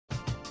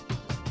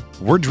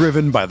We're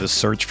driven by the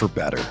search for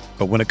better.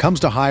 But when it comes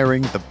to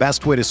hiring, the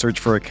best way to search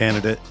for a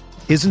candidate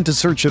isn't to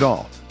search at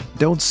all.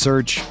 Don't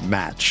search,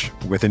 match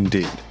with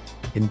Indeed.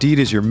 Indeed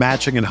is your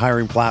matching and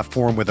hiring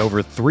platform with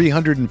over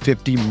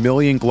 350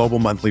 million global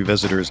monthly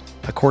visitors,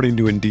 according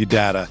to Indeed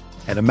data,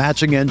 and a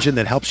matching engine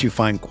that helps you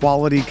find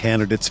quality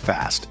candidates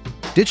fast.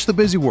 Ditch the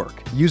busy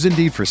work. Use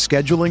Indeed for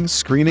scheduling,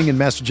 screening, and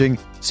messaging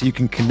so you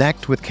can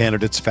connect with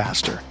candidates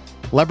faster.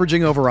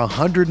 Leveraging over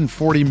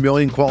 140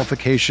 million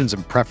qualifications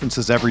and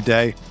preferences every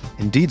day,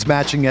 Indeed's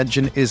matching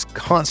engine is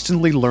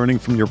constantly learning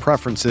from your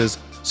preferences,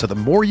 so the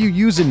more you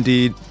use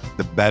Indeed,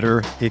 the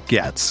better it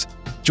gets.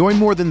 Join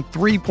more than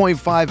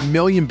 3.5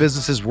 million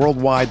businesses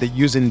worldwide that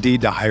use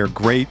Indeed to hire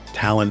great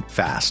talent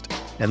fast.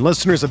 And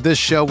listeners of this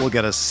show will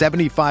get a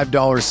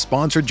 $75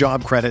 sponsored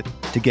job credit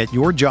to get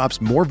your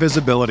jobs more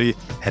visibility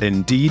at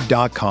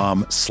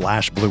Indeed.com/Blue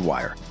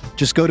Wire.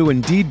 Just go to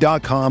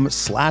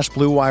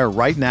Indeed.com/Blue Wire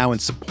right now and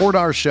support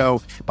our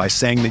show by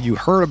saying that you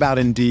heard about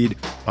Indeed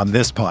on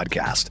this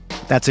podcast.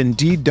 That's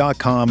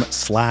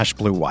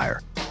Indeed.com/Blue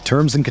Wire.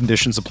 Terms and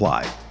conditions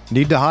apply.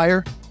 Need to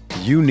hire?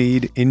 You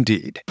need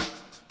Indeed.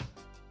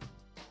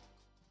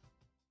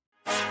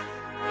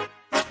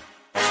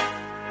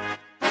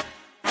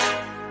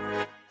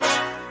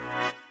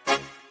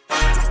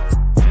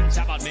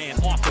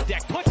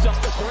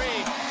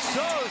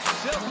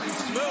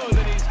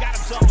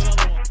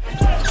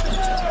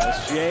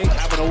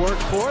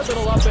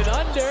 Little up and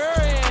under,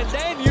 and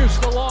then use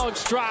the long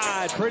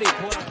stride. Pretty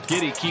play.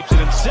 Giddey keeps it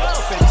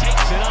himself and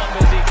takes it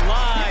up as he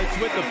glides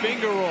with the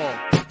finger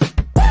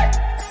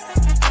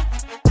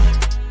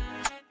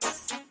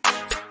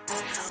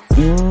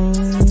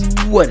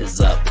roll. What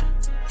is up,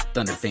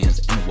 Thunder fans,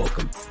 and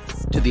welcome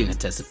to the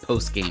Uncontested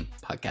Postgame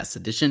Podcast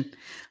Edition.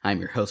 I'm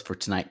your host for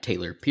tonight,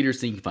 Taylor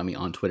Peterson. You can find me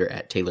on Twitter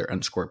at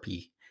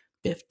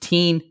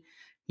Taylor_P15.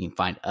 You can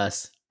find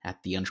us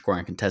at the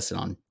 _Uncontested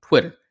on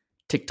Twitter,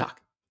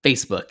 TikTok,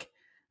 Facebook,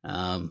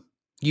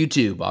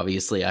 YouTube,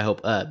 obviously. I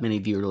hope many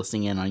of you are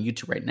listening in on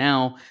YouTube right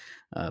now.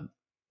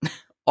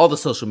 All the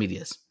social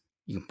medias,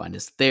 you can find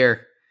us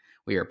there.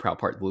 We are a proud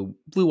part of the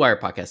Blue Wire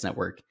Podcast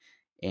Network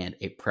and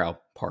a proud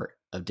part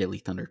of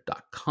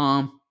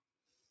DailyThunder.com.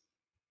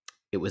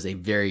 It was a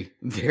very,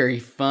 very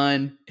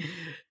fun,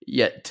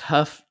 yet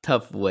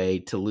tough way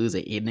to lose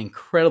an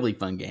incredibly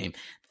fun game.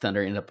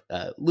 Thunder ended up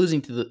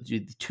losing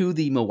to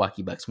the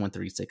Milwaukee Bucks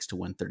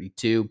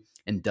 136-132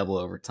 in double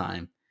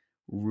overtime.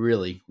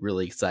 Really,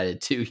 really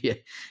excited to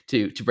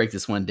break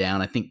this one down.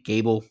 I think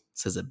Gable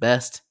says it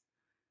best.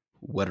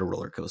 What a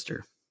roller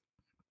coaster.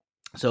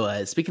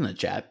 So speaking of the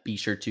chat, be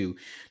sure to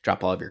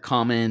drop all of your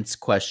comments,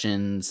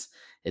 questions,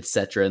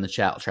 etc. in the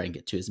chat. I'll try and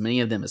get to as many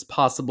of them as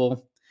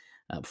possible.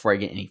 Before I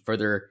get any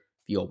further,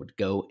 if you all would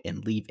go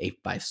and leave a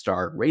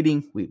 5-star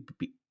rating,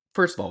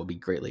 first of all, would be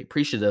greatly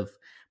appreciative.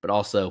 But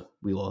also,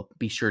 we will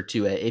be sure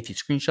to, if you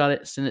screenshot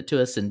it, send it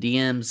to us in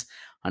DMs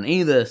on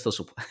any of the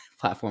social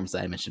platforms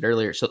that I mentioned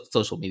earlier,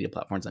 social media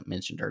platforms I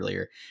mentioned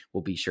earlier.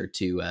 We'll be sure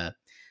to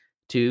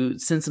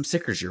send some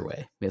stickers your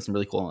way. We have some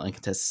really cool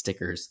uncontested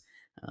stickers.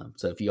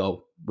 So if you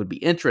all would be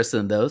interested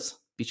in those,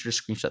 be sure to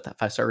screenshot that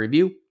 5-star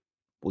review.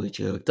 We'll get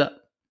you hooked up.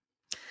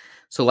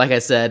 So like I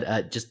said,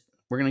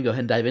 we're going to go ahead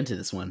and dive into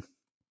this one.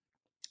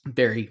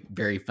 Very,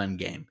 very fun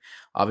game.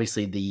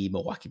 Obviously, the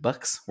Milwaukee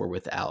Bucks were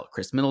without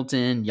Chris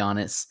Middleton,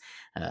 Giannis,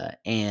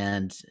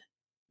 and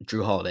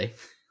Drew Holiday.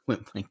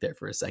 Went blank there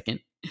for a second.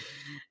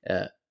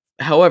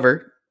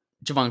 However,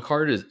 Javon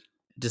Carter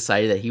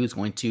decided that he was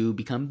going to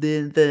become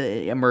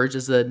emerge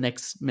as the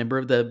next member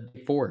of the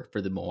Big Four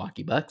for the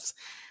Milwaukee Bucks.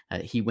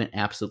 He went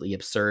absolutely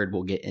absurd.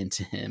 We'll get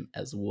into him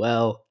as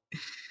well.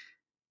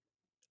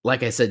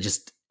 Like I said,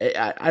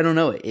 I don't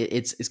know.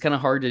 It's kind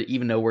of hard to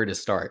even know where to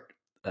start.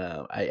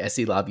 I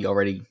see a lot of you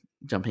already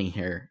jumping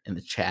here in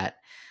the chat.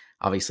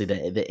 Obviously,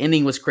 the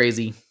ending was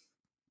crazy.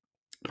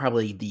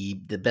 Probably the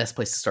best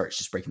place to start is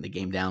just breaking the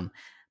game down.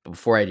 But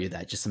before I do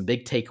that, just some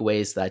big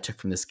takeaways that I took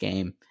from this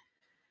game.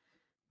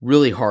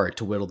 Really hard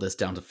to whittle this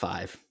down to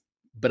 5,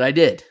 but I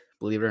did.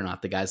 Believe it or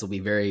not, the guys will be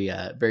very,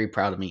 very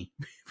proud of me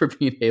for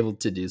being able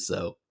to do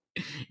so.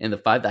 And the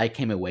 5 that I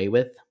came away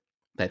with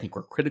that I think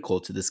were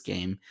critical to this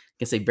game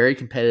against a very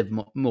competitive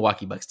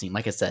Milwaukee Bucks team.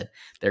 Like I said,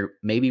 they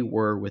maybe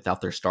were without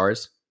their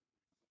stars,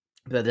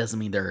 but that doesn't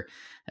mean they're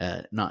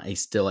not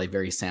still a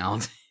very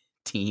sound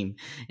team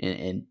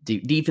and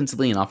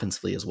defensively and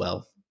offensively as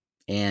well.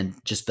 And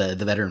just the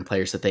veteran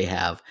players that they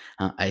have.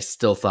 I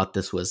still thought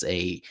this was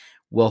a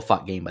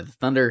well-fought game by the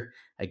Thunder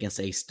against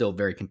a still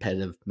very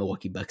competitive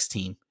Milwaukee Bucks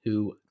team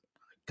who,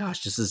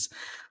 gosh, this is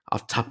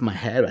off the top of my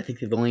head. I think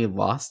they've only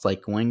lost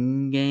like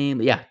one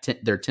game. Yeah,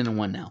 they're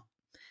 10-1 now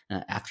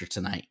after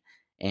tonight.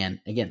 And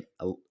again,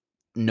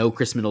 no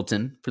Chris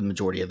Middleton for the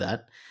majority of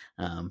that.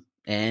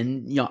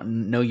 And no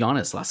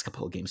Giannis last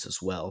couple of games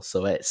as well.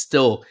 So it's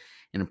still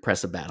an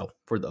impressive battle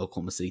for the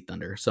Oklahoma City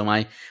Thunder. So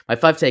my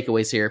 5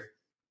 takeaways here: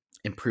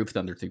 improved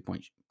Thunder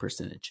 3-point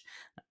percentage.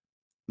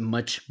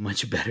 Much,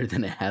 much better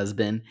than it has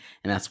been,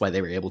 and that's why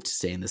they were able to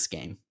stay in this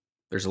game.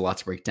 There's a lot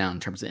to break down in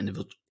terms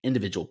of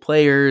individual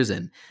players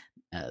and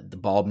the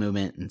ball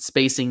movement and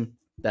spacing,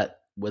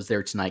 that was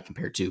there tonight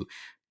compared to,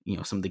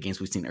 some of the games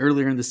we've seen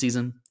earlier in the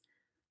season.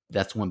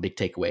 That's one big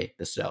takeaway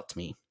that stood out to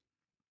me.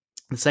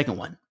 The second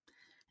one,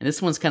 and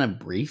this one's kind of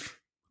brief,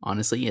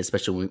 honestly,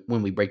 especially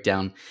when we break it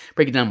down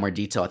in more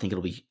detail. I think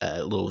it'll be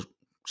a little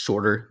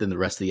shorter than the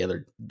rest of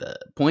the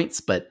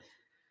points, but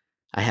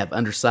I have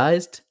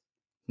undersized,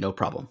 no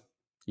problem.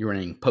 You're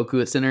running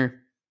Poku at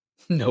center,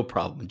 no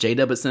problem.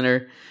 J-Dub at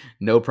center,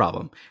 no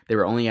problem. They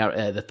were only out.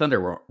 The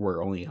Thunder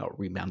were only out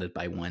rebounded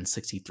by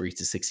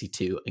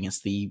 163-62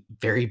 against the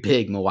very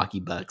big Milwaukee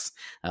Bucks.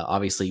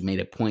 Obviously, made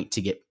a point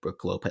to get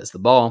Brook Lopez the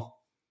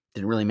ball.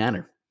 Didn't really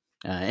matter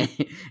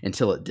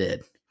until it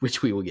did,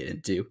 which we will get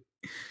into.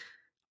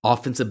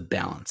 Offensive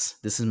balance.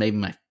 This is maybe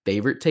my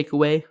favorite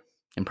takeaway,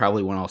 and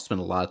probably one I'll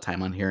spend a lot of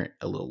time on here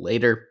a little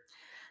later.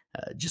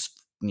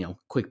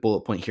 Quick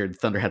bullet point here. The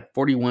Thunder had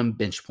 41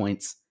 bench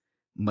points,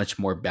 much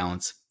more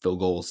balanced field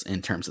goals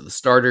in terms of the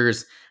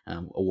starters.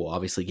 We'll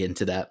obviously get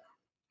into that.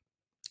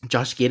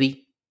 Josh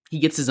Giddey, he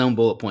gets his own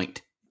bullet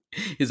point,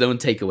 his own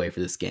takeaway for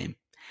this game.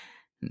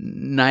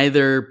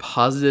 Neither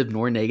positive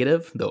nor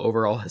negative, though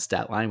overall his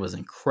stat line was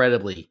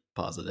incredibly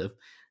positive.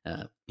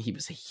 He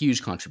was a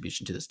huge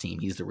contribution to this team.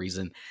 He's the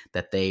reason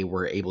that they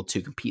were able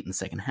to compete in the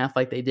second half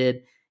like they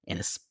did, and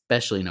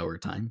especially in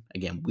overtime.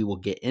 Again, we will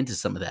get into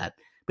some of that,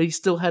 but he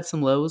still had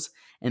some lows,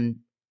 and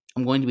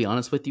I'm going to be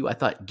honest with you. I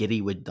thought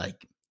Giddey would,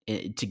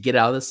 to get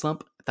out of the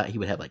slump, I thought he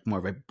would have more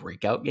of a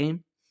breakout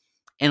game,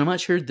 and I'm not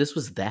sure this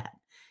was that.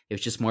 It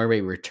was just more of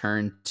a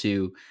return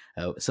to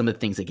some of the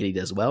things that Giddey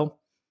does well,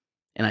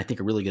 and I think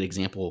a really good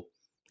example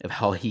of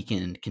how he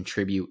can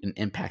contribute and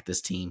impact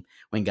this team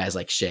when guys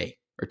like Shea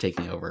are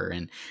taking over.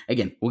 And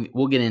again,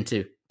 we'll get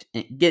into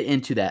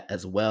that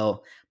as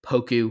well.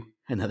 Poku,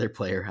 another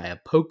player. I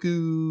have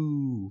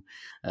Poku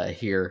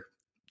here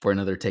for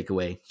another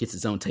takeaway. Gets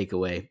his own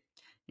takeaway.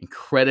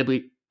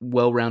 Incredibly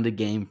well-rounded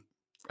game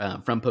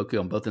from Poku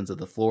on both ends of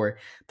the floor.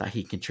 Thought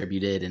he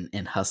contributed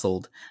and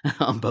hustled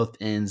on both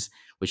ends,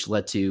 which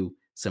led to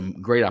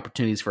some great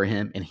opportunities for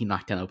him, and he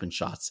knocked down open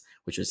shots,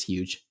 which was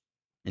huge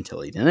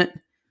until he didn't.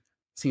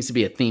 Seems to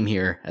be a theme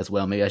here as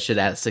well. Maybe I should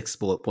add a 6th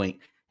bullet point,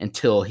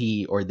 until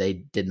he or they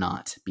did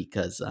not,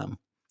 because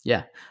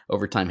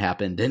overtime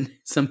happened and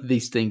some of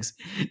these things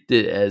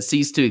did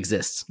cease to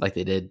exist like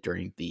they did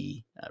during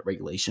the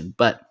regulation.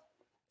 But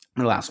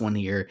the last one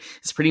here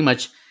is pretty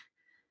much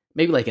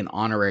maybe like an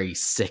honorary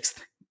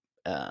 6th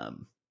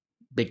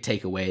big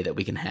takeaway that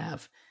we can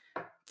have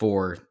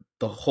for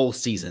the whole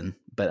season.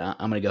 But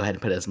I'm going to go ahead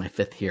and put it as my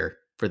 5th here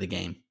for the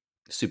game.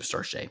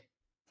 Superstar Shea.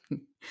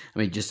 I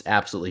mean, just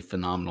absolutely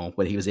phenomenal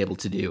what he was able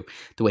to do.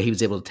 The way he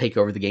was able to take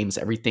over the games,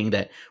 everything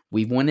that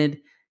we wanted,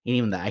 and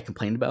even that I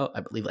complained about, I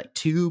believe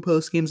 2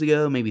 post games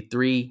ago, maybe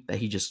 3, that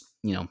he just,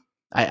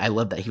 I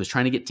love that he was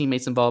trying to get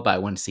teammates involved, but I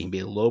wanted to see him be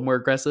a little more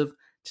aggressive.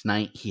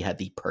 Tonight, he had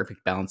the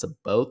perfect balance of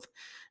both,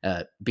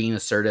 being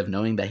assertive,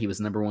 knowing that he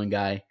was number one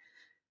guy,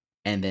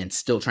 and then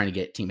still trying to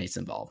get teammates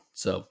involved.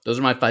 So those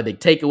are my 5 big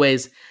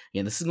takeaways.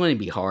 Again, this is going to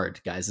be hard,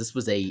 guys. This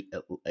was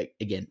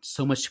again,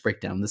 so much to break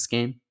down in this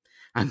game.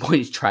 I'm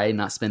going to try and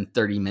not spend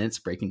 30 minutes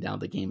breaking down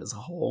the game as a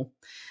whole.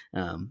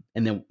 And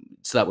then,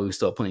 so that way we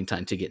still have plenty of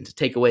time to get into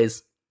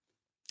takeaways.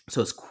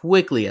 So as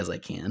quickly as I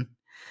can,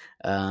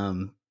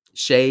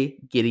 Shea,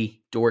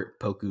 Giddey, Dort,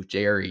 Poku,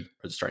 JRE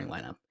are the starting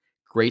lineup.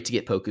 Great to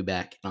get Poku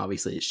back, and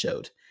obviously it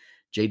showed.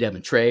 J-Dub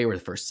and Trey were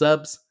the first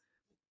subs.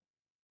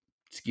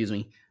 Excuse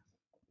me.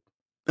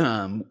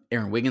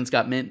 Aaron Wiggins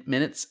got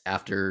minutes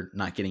after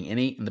not getting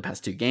any in the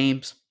past 2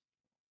 games.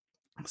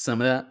 Some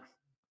of that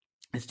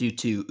is due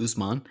to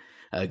Usman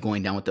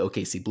going down with the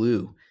OKC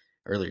Blue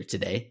earlier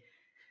today,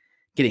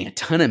 getting a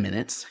ton of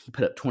minutes. He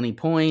put up 20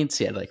 points.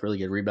 He had really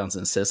good rebounds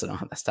and assists. I don't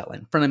have that stat line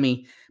in front of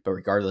me, but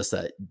regardless,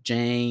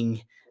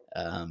 Jang,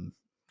 that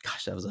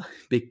was a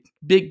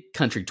big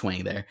country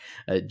twang there.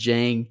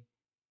 Jang,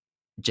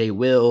 Jay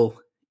Will,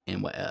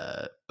 and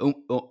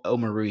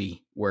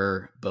Omarui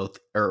were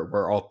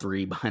all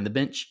 3 behind the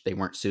bench. They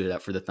weren't suited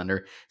up for the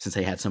Thunder since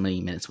they had so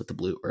many minutes with the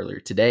Blue earlier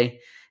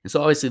today. And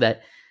so obviously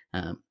that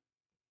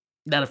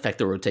affected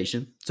the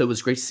rotation. So it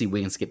was great to see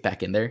Wiggins get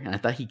back in there. And I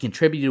thought he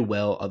contributed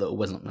well, although it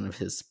wasn't one of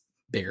his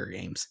bigger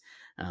games.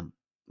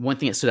 One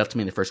thing that stood out to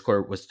me in the first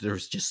quarter was there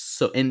was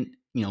just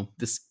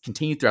this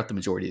continued throughout the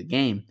majority of the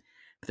game,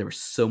 but there was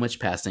so much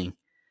passing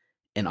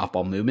and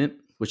off-ball movement,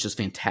 which was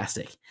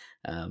fantastic.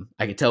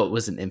 I could tell it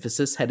was an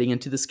emphasis heading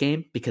into this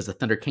game because the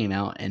Thunder came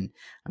out and,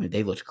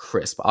 they looked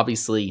crisp.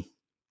 Obviously,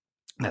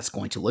 that's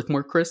going to look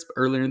more crisp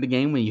earlier in the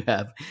game when you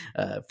have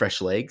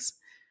fresh legs.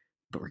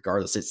 But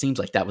regardless, it seems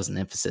like that was an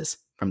emphasis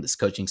from this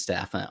coaching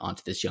staff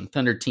onto this young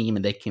Thunder team,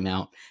 and they came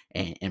out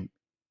and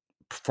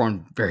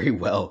performed very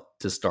well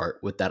to start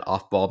with that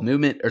off-ball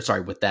movement,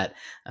 with that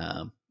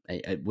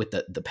with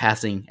the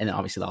passing, and then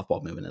obviously the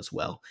off-ball movement as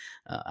well.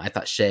 I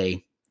thought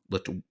Shea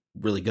looked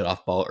really good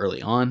off-ball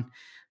early on.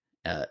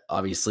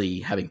 Obviously,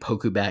 having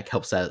Poku back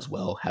helps that as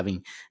well.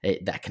 Having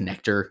that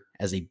connector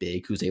as a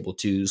big who's able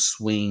to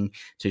swing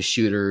to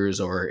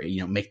shooters or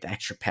make the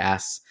extra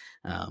pass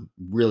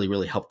really,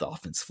 really helped the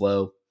offense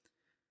flow.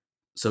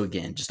 So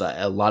again, just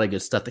a lot of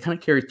good stuff that kind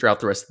of carried throughout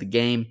the rest of the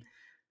game.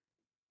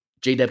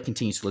 J-Dub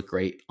continues to look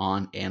great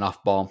on and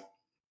off ball.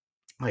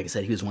 Like I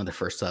said, he was one of the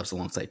first subs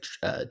alongside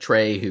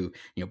Trey, who,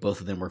 both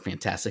of them were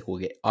fantastic.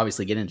 We'll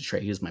obviously get into Trey.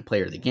 He was my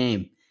player of the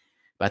game.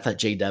 But I thought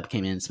J-Dub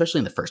came in, especially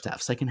in the first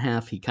half. Second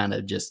half, he kind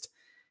of just,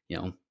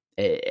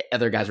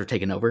 other guys were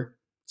taking over.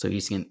 So he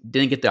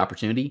didn't get the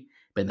opportunity.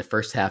 But in the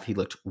first half, he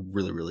looked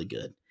really, really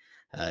good.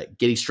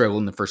 Giddey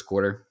struggled in the first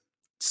quarter.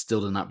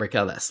 Still did not break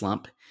out of that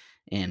slump.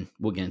 And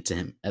we'll get into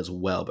him as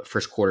well. But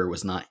first quarter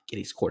was not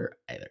Giddey's quarter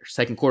either.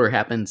 Second quarter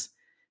happens.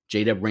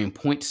 J-Dub ran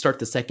point to start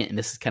the second. And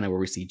this is kind of where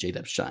we see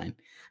J-Dub shine.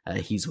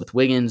 He's with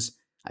Wiggins,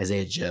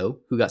 Isaiah Joe,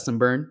 who got some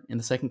burn in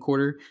the second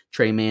quarter,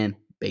 Trey Mann,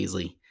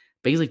 Bazley.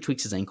 Bazley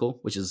tweaks his ankle,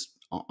 which is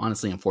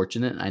honestly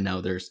unfortunate. I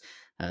know there's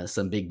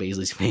some big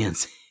Bazley's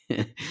fans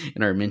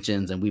in our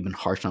mentions, and we've been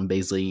harsh on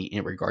Bazley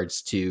in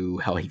regards to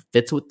how he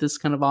fits with this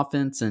kind of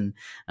offense and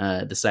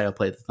the style of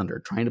play that the Thunder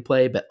are trying to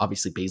play. But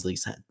obviously,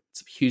 Bazley's had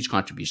some huge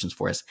contributions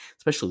for us,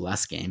 especially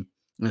last game,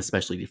 and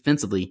especially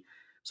defensively.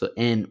 So,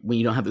 and when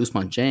you don't have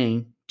Ousmane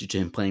Dieng due to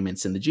him playing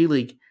minutes in the G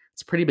League,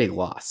 it's a pretty big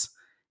loss.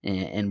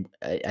 And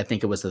I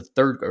think it was the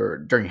third or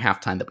during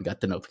halftime that we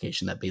got the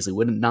notification that Bazley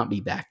would not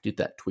be back due to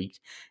that tweaked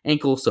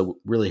ankle. So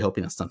really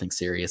hoping that's something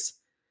serious.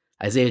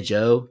 Isaiah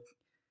Joe,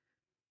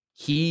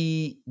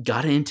 he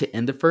got in to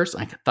end the first.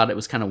 I thought it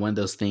was kind of one of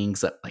those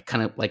things that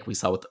kind of like we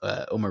saw with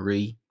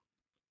Omari,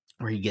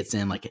 where he gets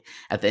in like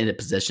at the end of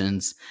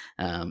possessions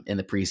in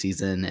the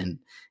preseason.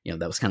 And,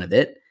 that was kind of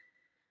it.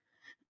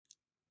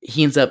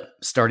 He ends up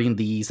starting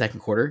the second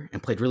quarter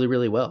and played really,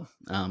 really well.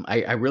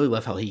 I really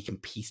love how he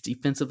competes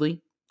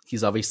defensively.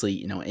 He's obviously,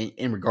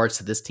 in regards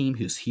to this team,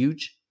 who's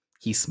huge,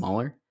 he's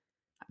smaller.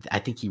 I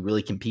think he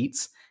really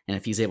competes. And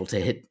if he's able to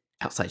hit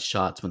outside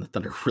shots when the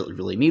Thunder really,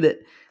 really need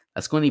it,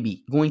 that's going to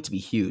be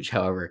huge.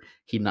 However,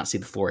 he did not see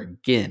the floor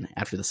again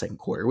after the second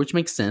quarter, which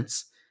makes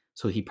sense.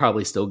 So he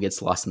probably still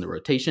gets lost in the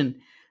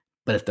rotation.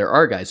 But if there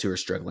are guys who are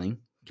struggling,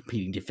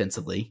 competing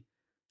defensively,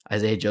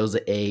 Isaiah Joe's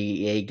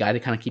a guy to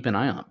kind of keep an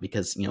eye on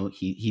because,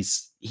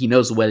 he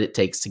knows what it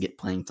takes to get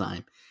playing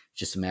time. It's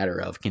just a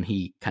matter of can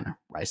he kind of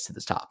rise to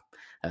the top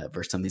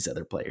versus some of these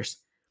other players.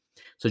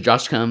 So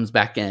Josh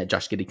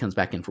Giddey comes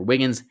back in for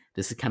Wiggins.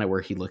 This is kind of where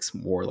he looks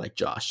more like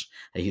Josh.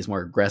 He's more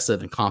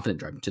aggressive and confident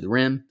driving to the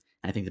rim.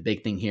 And I think the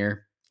big thing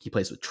here, he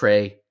plays with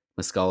Trey,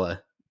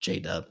 Muscala,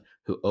 J-Dub,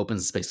 who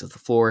opens the space at the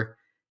floor.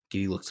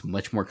 Giddey looks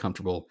much more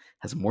comfortable,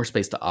 has more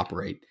space to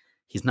operate.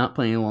 He's not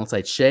playing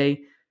alongside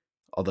Shea,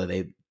 although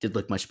they did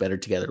look much better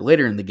together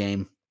later in the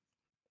game.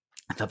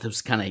 I thought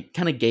this kind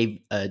of gave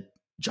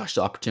Josh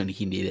the opportunity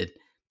he needed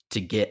to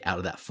get out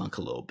of that funk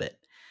a little bit.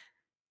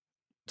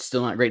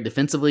 Still not great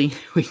defensively.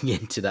 We can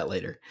get into that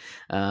later.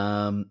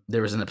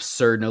 There was an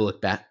absurd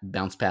no-look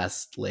bounce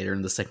pass later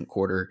in the second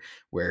quarter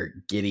where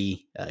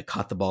Giddey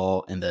caught the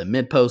ball in the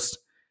mid-post.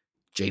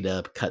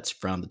 J-Dub cuts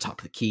from the top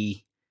of the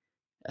key.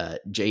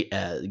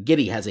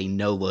 Giddey has a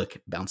no-look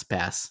bounce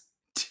pass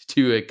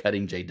to a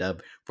cutting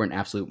J-Dub for an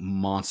absolute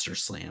monster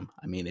slam.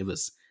 I mean, it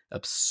was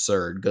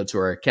absurd. Go to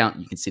our account.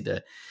 You can see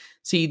the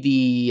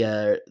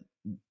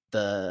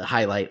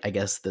highlight, I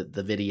guess,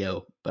 the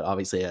video, but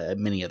obviously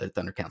many other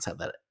Thunder accounts have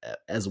that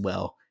as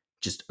well.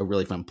 Just a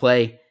really fun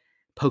play.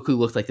 Poku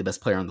looked like the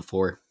best player on the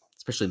floor,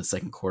 especially in the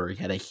second quarter.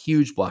 He had a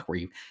huge block where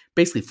he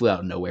basically flew out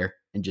of nowhere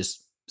and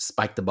just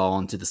spiked the ball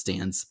into the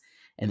stands.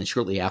 And then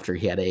shortly after,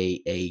 he had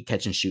a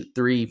catch and shoot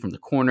three from the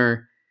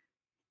corner.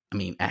 I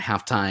mean, at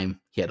halftime,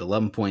 he had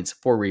 11 points,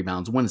 4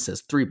 rebounds, 1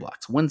 assist, 3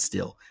 blocks, 1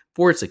 steal,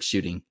 4-6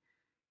 shooting,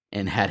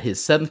 and had his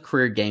 7th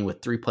career game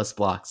with 3+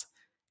 blocks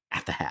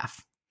at the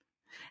half.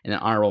 And an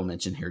honorable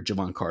mention here,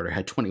 Javon Carter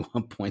had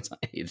 21 points on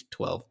 8 of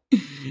 12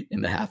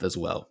 in the half as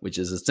well, which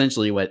is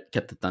essentially what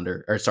kept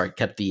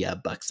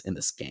the Bucks in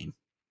this game.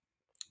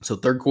 So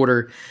third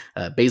quarter,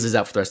 Bazley's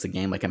out for the rest of the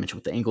game, like I mentioned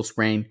with the ankle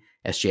sprain.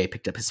 SGA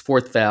picked up his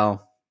 4th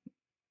foul.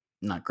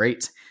 Not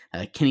great.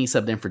 Kenny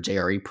subbed in for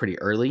JRE pretty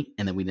early,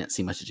 and then we didn't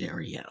see much of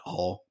JRE at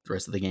all the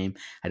rest of the game.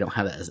 I don't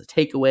have that as a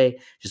takeaway.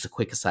 Just a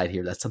quick aside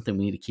here. That's something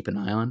we need to keep an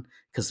eye on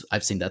because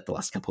I've seen that the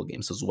last couple of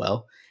games as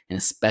well, and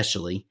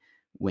especially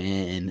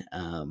when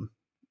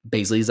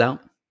Bazley's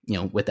out,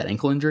 with that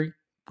ankle injury,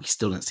 we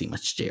still didn't see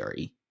much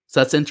JRE.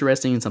 So that's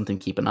interesting and something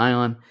to keep an eye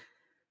on.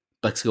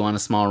 Bucks go on a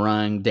small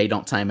run. They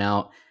don't time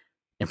out,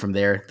 and from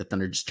there, the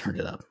Thunder just turned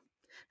it up.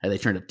 They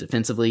turned up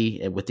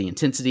defensively with the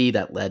intensity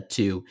that led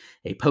to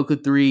a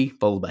Poku 3,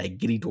 followed by a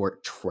Giddey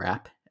Dort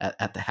trap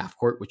at the half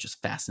court, which was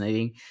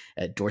fascinating.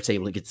 Dort's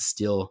able to get the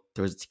steal,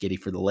 throws it to Giddey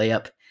for the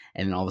layup,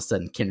 and then all of a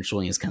sudden, Kendrick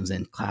Williams comes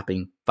in,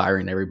 clapping,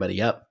 firing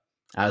everybody up.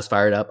 I was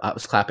fired up. I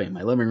was clapping in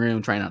my living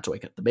room, trying not to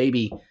wake up the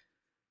baby.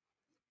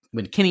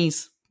 When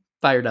Kenny's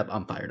fired up,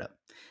 I'm fired up.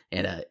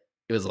 And it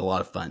was a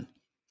lot of fun.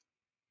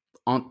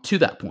 On to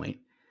that point,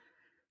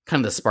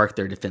 kind of the spark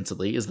there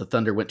defensively is the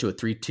Thunder went to a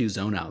 3-2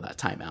 zone out of that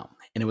timeout,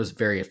 and it was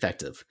very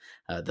effective.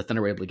 The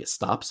Thunder were able to get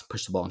stops,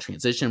 push the ball in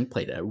transition,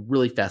 played at a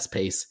really fast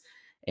pace,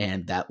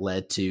 and that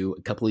led to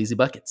a couple easy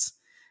buckets.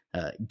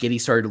 Giddey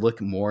started to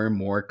look more and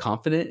more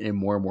confident and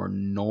more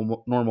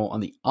normal on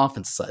the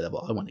offensive side of the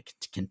ball. I want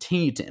to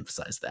continue to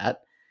emphasize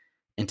that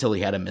until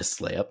he had a missed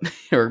layup,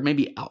 or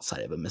maybe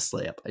outside of a missed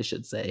layup, I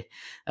should say.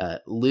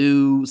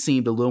 Lou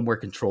seemed a little more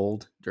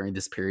controlled during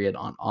this period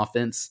on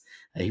offense.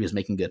 He was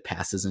making good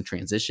passes in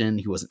transition.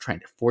 He wasn't trying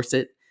to force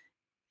it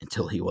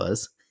until he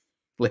was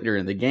later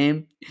in the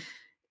game.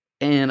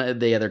 And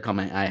the other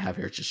comment I have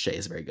here is just Shai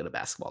is very good at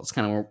basketball. It's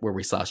kind of where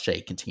we saw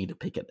Shai continue to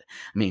pick it.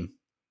 I mean,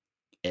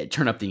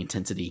 turn up the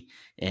intensity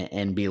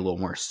and be a little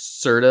more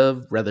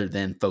assertive rather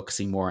than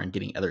focusing more on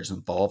getting others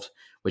involved,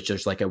 which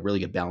there's like a really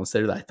good balance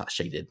there that I thought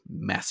Shai did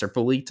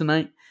masterfully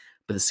tonight.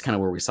 But this is kind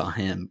of where we saw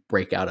him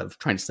break out of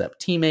trying to set up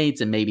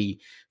teammates and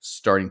maybe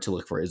starting to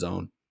look for his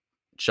own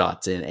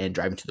shots and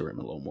driving to the rim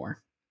a little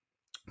more.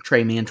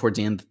 Tre Mann towards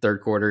the end of the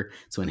third quarter,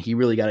 so when he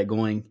really got it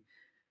going.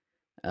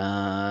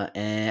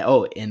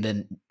 And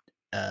then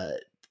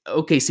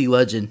OKC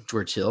legend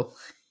George Hill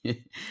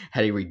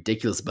had a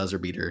ridiculous buzzer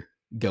beater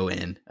go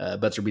in,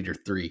 buzzer beater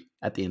 3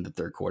 at the end of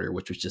the third quarter,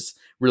 which was just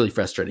really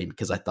frustrating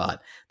because I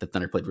thought the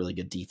Thunder played really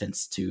good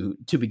defense to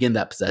begin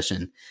that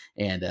possession,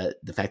 and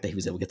the fact that he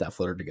was able to get that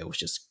floater to go was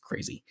just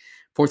crazy.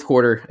 Fourth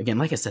quarter, again,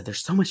 like I said,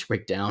 there's so much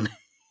breakdown.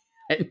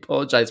 I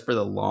apologize for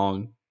the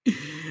long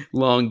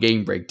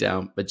game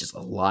breakdown, but just a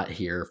lot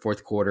here.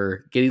 Fourth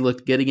quarter, Giddey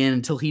looked good again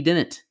until he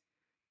didn't.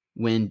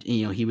 When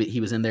he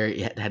was in there,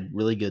 he had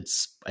really good.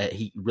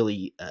 He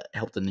really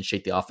helped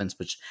initiate the offense,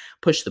 which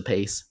pushed the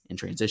pace in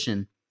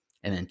transition.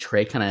 And then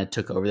Tre kind of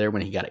took over there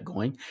when he got it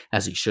going,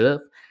 as he should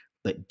have.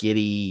 But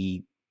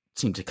Giddey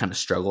seemed to kind of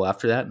struggle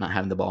after that, not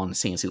having the ball in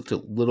his hands. He looked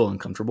a little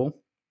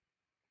uncomfortable.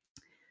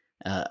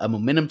 A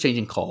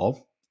momentum-changing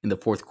call in the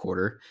fourth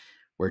quarter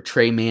where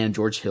Tre Mann and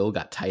George Hill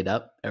got tied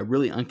up. A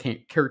really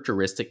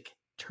uncharacteristic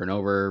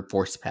turnover,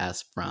 forced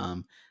pass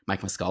from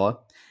Mike Muscala.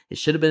 It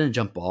should have been a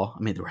jump ball.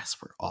 I mean, the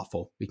rest were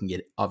awful. We can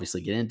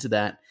obviously get into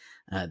that.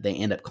 They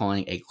end up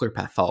calling a clear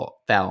path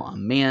foul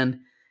on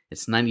Mann.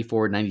 It's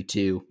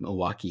 94-92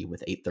 Milwaukee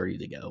with 8:30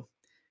 to go.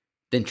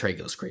 Then Tre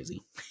goes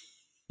crazy.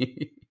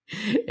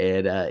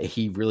 And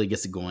he really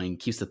gets it going,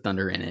 keeps the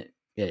Thunder in it.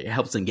 It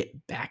helps them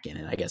get back in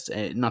it, I guess.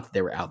 Not that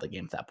they were out of the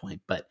game at that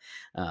point, but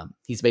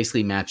he's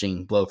basically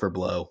matching blow for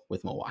blow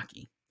with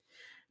Milwaukee.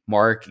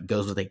 Mark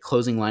goes with a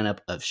closing lineup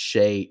of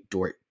Shai,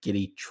 Dort,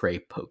 Giddey, Tre,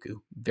 Poku.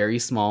 Very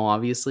small,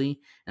 obviously,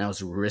 and it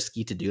was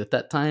risky to do at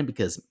that time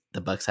because the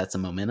Bucks had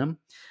some momentum,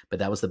 but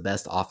that was the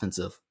best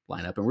offensive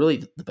lineup and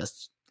really the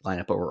best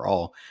lineup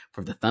overall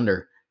for the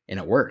Thunder, and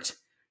it worked.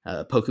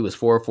 Poku was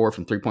 4-4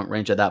 from three-point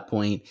range at that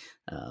point.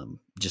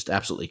 Just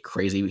absolutely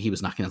crazy. He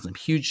was knocking out some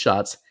huge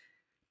shots.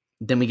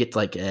 Then we get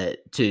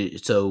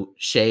so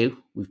Shai,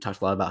 we've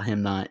talked a lot about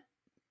him not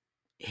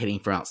hitting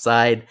from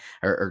outside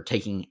or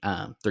taking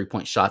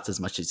 3-point shots as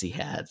much as he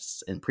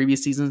has in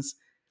previous seasons.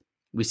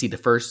 We see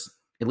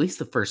at least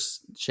the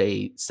first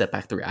Shai step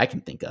back 3 I can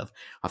think of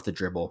off the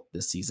dribble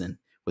this season.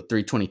 With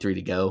 3:23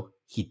 to go,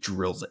 he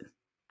drills it,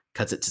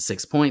 cuts it to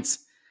 6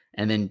 points,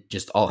 and then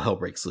just all hell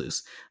breaks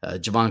loose.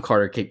 Javon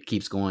Carter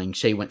keeps going.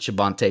 Shai went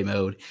Shabante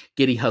mode.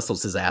 Giddey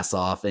hustles his ass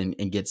off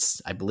and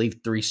gets, I believe,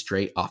 3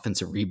 straight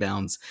offensive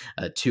rebounds,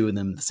 2 of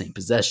them the same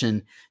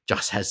possession.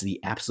 Josh has the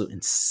absolute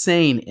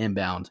insane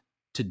inbound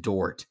to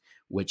Dort,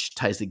 which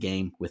ties the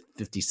game with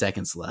 50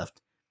 seconds left.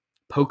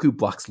 Poku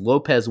blocks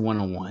Lopez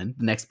one-on-one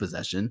the next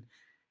possession.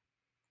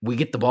 We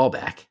get the ball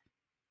back.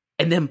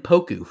 And then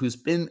Poku, who's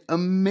been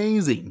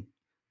amazing.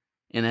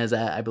 And as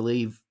I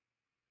believe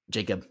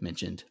Jacob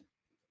mentioned,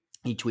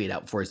 he tweeted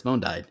out before his phone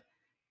died,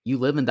 you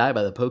live and die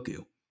by the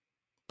Poku.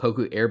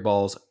 Poku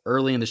airballs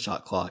early in the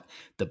shot clock.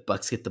 The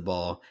Bucks get the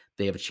ball.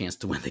 They have a chance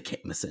to win the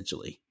game,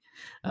 essentially.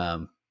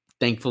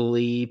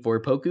 Thankfully for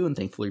Poku and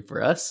thankfully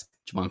for us,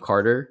 Javon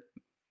Carter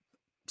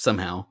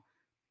somehow,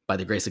 by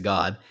the grace of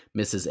God,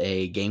 misses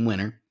a game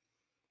winner.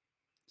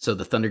 So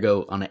the Thunder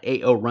go on an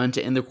 8-0 run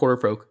to end the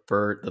quarter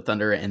for the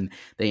Thunder, and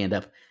they end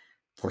up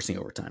forcing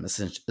overtime.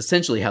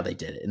 Essentially how they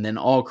did it. And then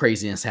all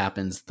craziness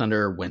happens.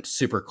 Thunder went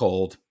super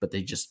cold, but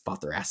they just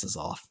fought their asses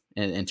off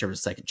in terms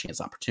of second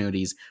chance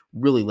opportunities,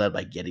 really led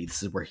by Giddey.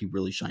 This is where he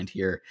really shined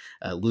here.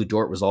 Lou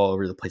Dort was all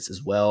over the place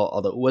as well,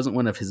 although it wasn't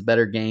one of his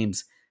better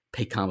games.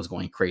 Paycom was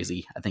going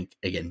crazy. I think,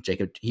 again,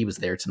 Jacob, he was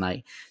there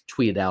tonight,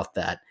 tweeted out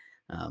that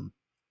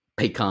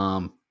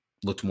Paycom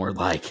looked more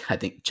like, I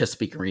think,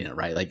 Chesapeake Arena,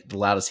 right? Like the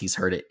loudest he's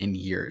heard it in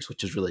years,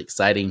 which is really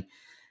exciting.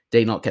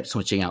 Daigneault kept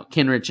switching out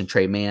Kenrich and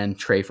Tre Mann.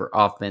 Tre for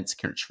offense,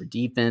 Kenrich for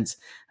defense.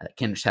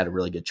 Kenrich had a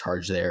really good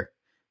charge there.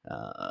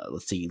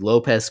 Let's see.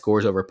 Lopez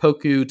scores over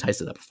Poku,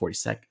 ties it up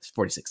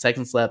 46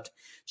 seconds left.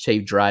 Shai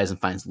drives and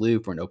finds Lou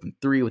for an open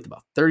 3 with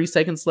about 30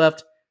 seconds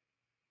left.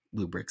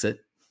 Lou bricks it.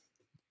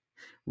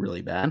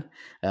 Really bad.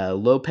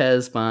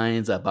 Lopez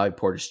finds Bobby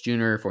Portis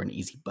Jr. for an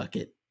easy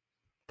bucket.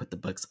 Put the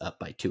Bucks up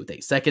by 2 with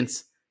 8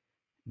 seconds.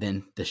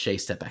 Then the Shai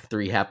step back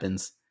 3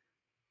 happens.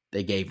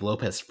 They gave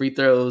Lopez free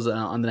throws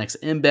on the next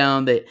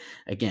inbound. They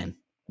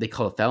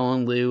call a foul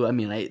on Lou. I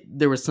mean,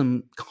 there was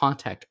some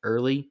contact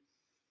early.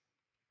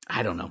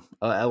 I don't know.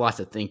 A lot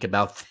to think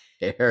about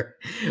fair.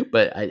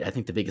 But I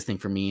think the biggest thing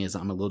for me is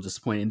I'm a little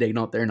disappointed in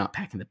Daigneault there not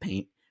packing the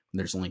paint when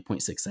there's only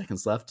 0.6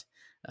 seconds left.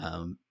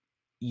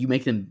 You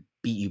make them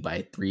beat you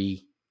by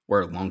 3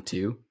 or a long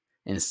 2,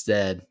 and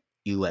instead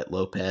you let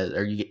Lopez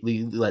or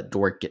you let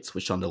Dort get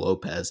switched onto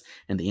Lopez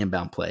and the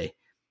inbound play.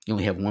 You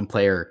only have one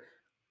player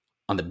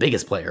on the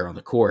biggest player on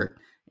the court,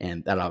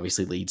 and that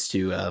obviously leads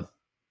to an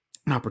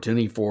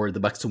opportunity for the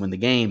Bucks to win the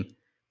game.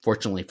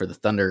 Fortunately for the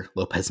Thunder,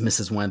 Lopez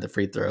misses one of the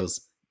free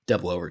throws,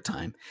 double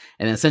overtime,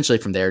 and then essentially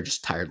from there,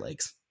 just tired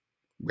legs,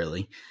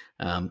 really.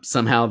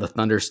 Somehow the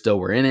Thunder still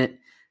were in it.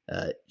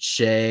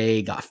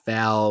 Shea got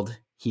fouled.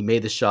 He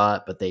made the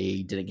shot, but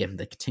they didn't give him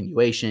the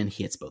continuation.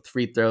 He hits both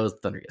free throws.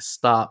 Thunder gets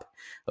stopped.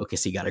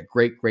 OKC got a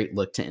great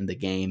look to end the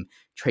game.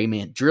 Trey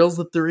Mann drills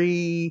the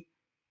 3,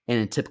 and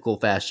in typical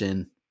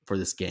fashion for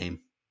this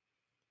game,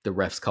 the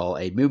refs call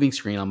a moving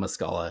screen on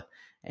Muscala,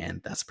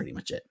 and that's pretty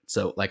much it.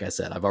 So, like I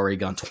said, I've already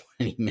gone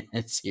 20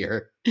 minutes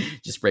here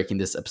just breaking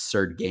this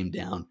absurd game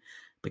down,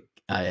 but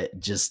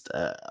just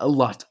a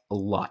lot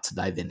to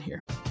dive in here.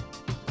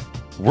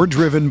 We're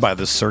driven by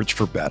the search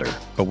for better.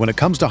 But when it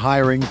comes to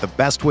hiring, the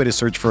best way to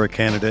search for a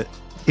candidate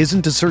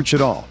isn't to search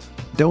at all.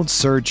 Don't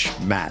search,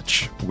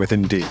 match with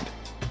Indeed.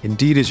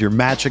 Indeed is your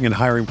matching and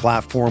hiring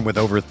platform with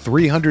over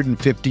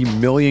 350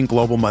 million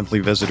global monthly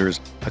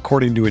visitors,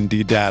 according to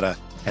Indeed data,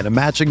 and a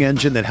matching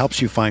engine that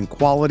helps you find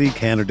quality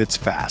candidates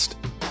fast.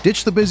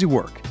 Ditch the busy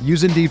work.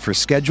 Use Indeed for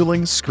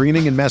scheduling,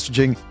 screening, and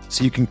messaging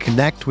so you can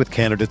connect with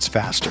candidates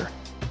faster.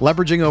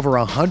 Leveraging over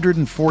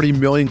 140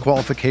 million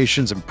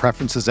qualifications and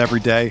preferences every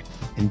day,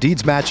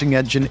 Indeed's matching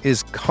engine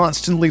is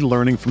constantly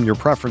learning from your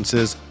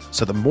preferences,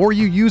 so the more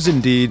you use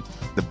Indeed,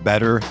 the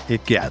better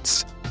it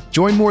gets.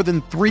 Join more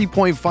than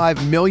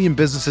 3.5 million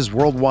businesses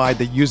worldwide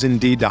that use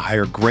Indeed to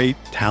hire great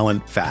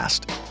talent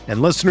fast.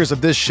 And listeners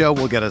of this show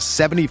will get a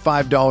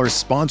 $75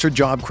 sponsored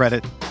job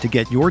credit to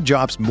get your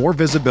jobs more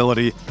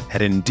visibility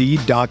at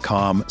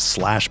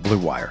Indeed.com/Blue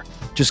Wire.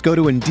 Just go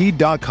to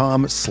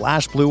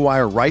Indeed.com/Blue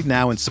Wire right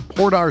now and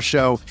support our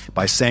show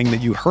by saying that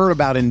you heard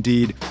about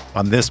Indeed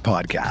on this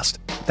podcast.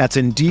 That's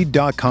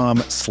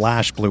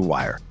Indeed.com/Blue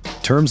Wire.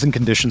 Terms and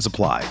conditions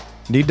apply.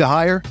 Need to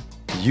hire?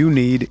 You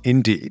need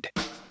Indeed.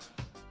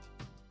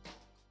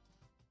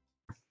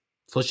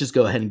 So let's just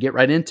go ahead and get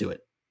right into it.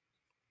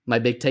 My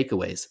big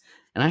takeaways.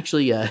 And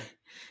actually, I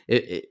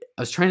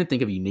was trying to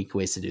think of unique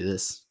ways to do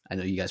this. I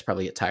know you guys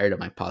probably get tired of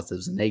my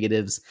positives and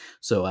negatives.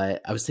 So I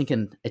was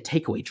thinking a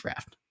takeaway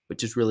draft,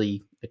 which is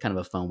really a kind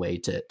of a fun way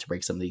to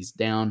break some of these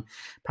down.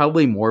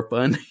 Probably more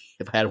fun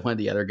if I had one of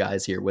the other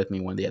guys here with me,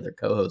 one of the other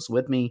co-hosts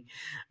with me.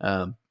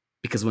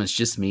 Because when it's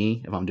just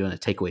me, if I'm doing a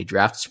takeaway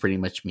draft, it's pretty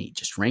much me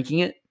just ranking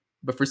it.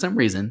 But for some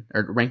reason,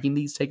 or ranking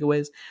these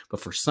takeaways, but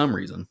for some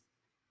reason,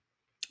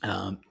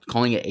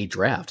 calling it a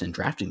draft and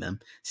drafting them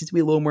seems to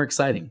be a little more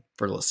exciting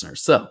for listeners.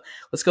 So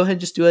let's go ahead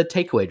and just do a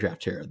takeaway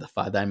draft here of the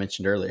 5 that I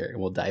mentioned earlier, and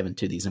we'll dive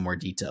into these in more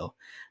detail.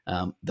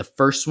 The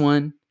first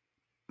one,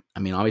 I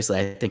mean, obviously,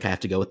 I think I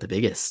have to go with the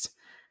biggest.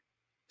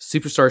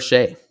 Superstar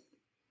Shea.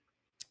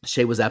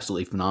 Shea was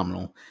absolutely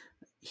phenomenal.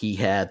 He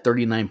had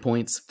 39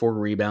 points, 4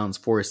 rebounds,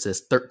 4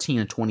 assists, 13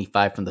 and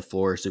 25 from the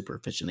floor. Super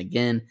efficient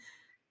again.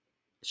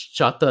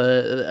 Shot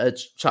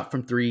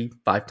from 3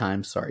 5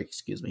 times. Sorry,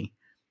 excuse me.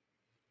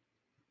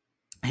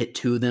 Hit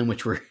 2 of them,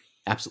 which were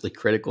absolutely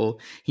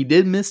critical. He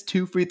did miss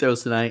 2 free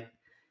throws tonight,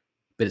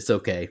 but it's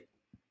okay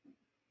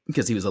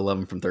because he was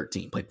 11 from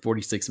 13. Played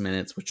 46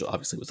 minutes, which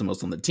obviously was the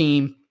most on the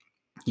team.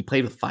 He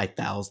played with 5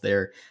 fouls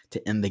there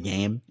to end the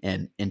game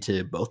and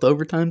into both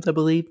overtimes, I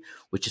believe,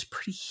 which is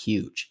pretty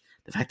huge.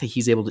 The fact that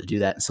he's able to do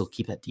that and still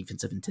keep that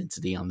defensive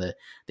intensity on the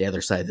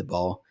other side of the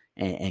ball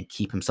and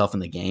keep himself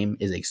in the game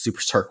is a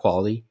superstar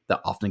quality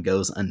that often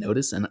goes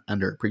unnoticed and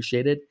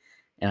underappreciated.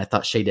 And I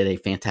thought Shea did a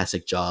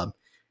fantastic job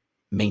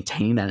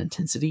maintaining that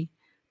intensity,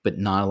 but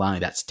not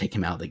allowing that to take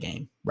him out of the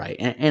game, right?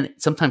 And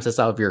sometimes that's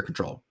out of your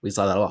control. We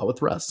saw that a lot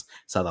with Russ.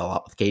 Saw that a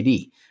lot with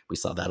KD. We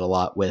saw that a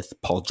lot with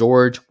Paul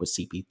George, with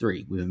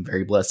CP3. We've been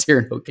very blessed here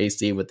in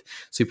OKC with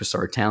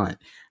superstar talent.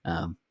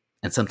 And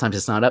sometimes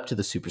it's not up to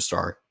the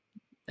superstar,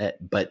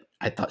 but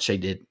I thought Shea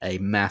did a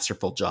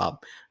masterful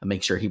job of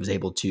making sure he was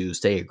able to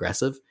stay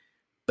aggressive,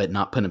 but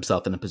not put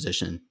himself in a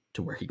position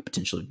to where he could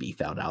potentially be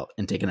fouled out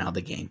and taken out of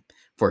the game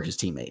for his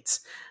teammates.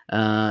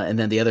 And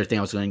then the other thing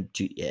I was going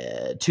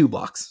to 2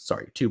 blocks,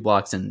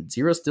 and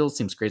 0 steals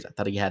seems crazy. I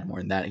thought he had more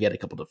than that. He had a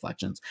couple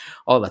deflections.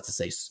 All that to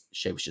say,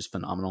 Shea was just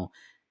phenomenal.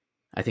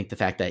 I think the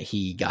fact that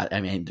he got,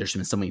 I mean, there's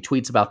been so many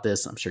tweets about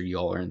this. I'm sure you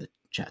all are in the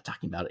chat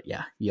talking about it.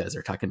 Yeah, you guys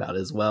are talking about it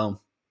as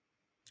well.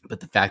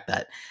 But the fact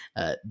that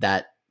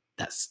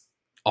that's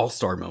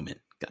all-star moment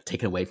got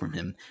taken away from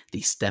him, the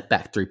step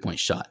back 3-point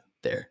shot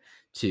there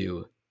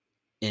to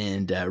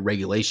end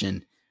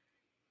regulation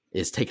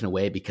is taken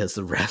away because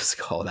the refs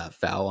call that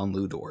foul on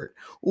Lou Dort,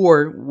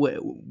 or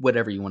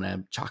whatever you want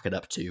to chalk it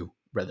up to,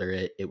 whether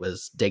it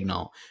was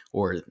Daigneault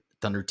or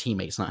Thunder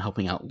teammates not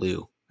helping out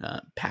Lou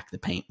pack the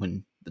paint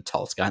when the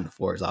tallest guy on the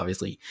floor is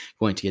obviously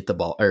going to get the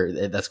ball, or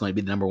that's going to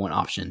be the number one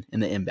option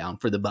in the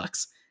inbound for the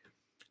Bucks.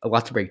 A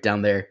lot to break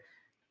down there,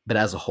 but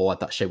as a whole, I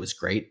thought Shea was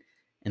great.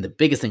 And the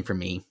biggest thing for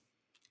me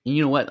And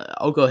you know what?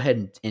 I'll go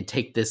ahead and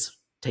take this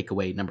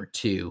takeaway number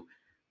 2,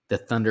 the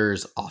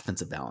Thunder's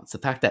offensive balance. The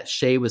fact that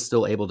Shea was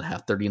still able to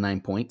have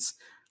 39 points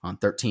on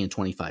 13 and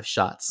 25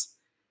 shots,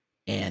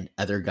 and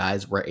other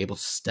guys were able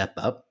to step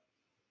up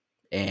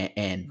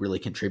and really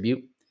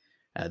contribute.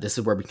 This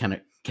is where we kind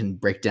of can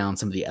break down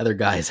some of the other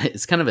guys.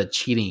 It's kind of a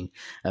cheating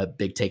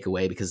big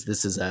takeaway, because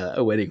this is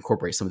a way to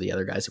incorporate some of the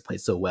other guys who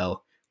played so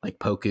well, like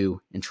Poku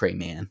and Trey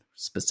Mann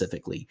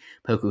specifically.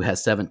 Poku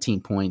has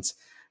 17 points,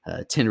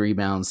 10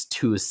 rebounds,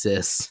 2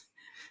 assists,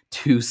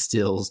 2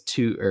 steals,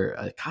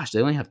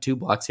 they only have 2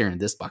 blocks here in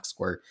this box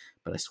score,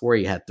 but I swore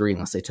he had 3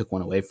 unless they took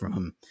one away from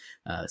him.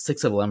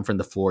 6 of 11 from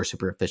the floor,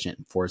 super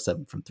efficient. 4 of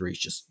 7 from 3 is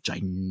just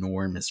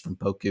ginormous from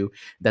Poku.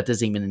 That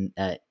doesn't even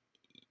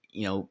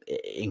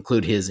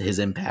include his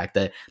impact,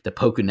 the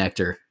Poku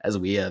nectar, as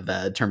we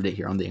have termed it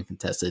here on the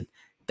Uncontested,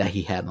 that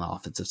he had on the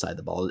offensive side of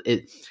the ball.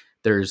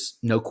 There's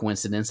no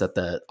coincidence that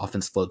the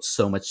offense flowed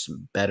so much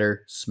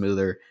better,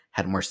 smoother,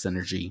 had more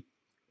synergy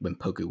when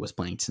Poku was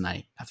playing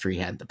tonight after he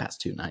had the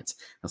past 2 nights.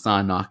 That's not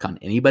a knock on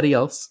anybody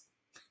else,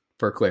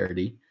 for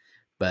clarity,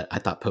 but I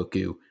thought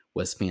Poku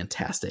was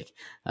fantastic.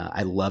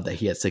 I love that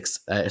he had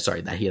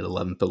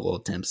 11 field goal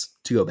attempts,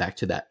 to go back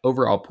to that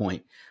overall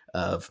point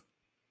of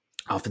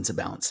offensive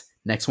balance.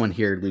 Next one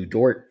here, Lou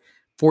Dort,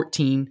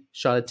 14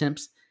 shot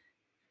attempts.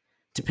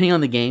 Depending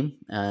on the game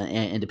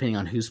and depending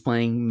on who's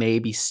playing,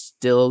 maybe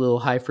still a little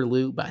high for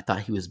Lou, but I thought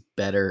he was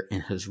better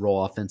in his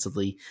role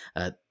offensively.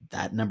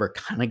 That number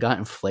kind of got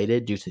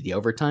inflated due to the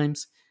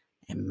overtimes.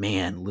 And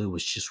man, Lou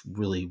was just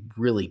really,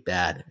 really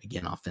bad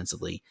again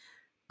offensively.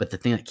 But the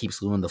thing that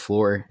keeps Lou on the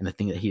floor, and the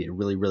thing that he did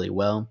really, really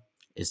well,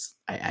 is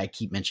I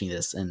keep mentioning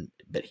this,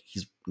 but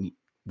he's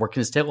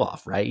working his tail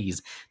off, right?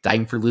 He's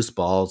diving for loose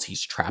balls.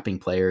 He's trapping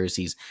players.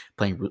 He's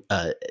playing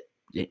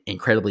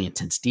incredibly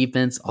intense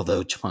defense,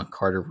 although Javon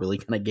Carter really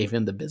kind of gave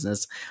him the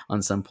business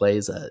on some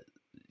plays.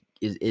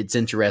 It's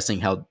interesting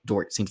how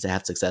Dort seems to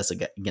have success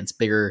against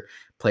bigger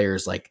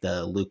players like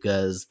the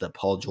Lucas, the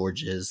Paul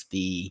Georges,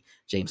 the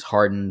James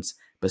Hardens,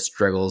 but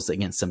struggles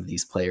against some of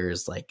these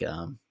players like,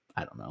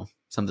 I don't know,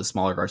 some of the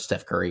smaller guards,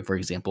 Steph Curry, for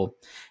example.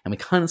 And we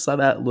kind of saw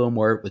that a little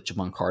more with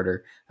Javon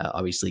Carter,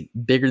 obviously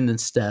bigger than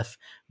Steph,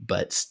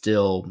 but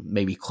still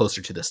maybe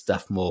closer to the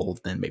Steph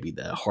mold than maybe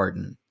the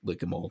Harden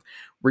Luka mold.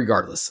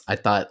 Regardless, I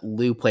thought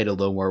Lou played a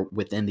little more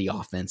within the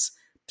offense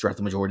throughout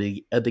the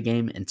majority of the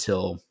game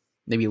until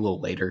maybe a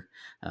little later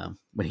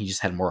when he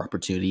just had more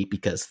opportunity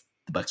because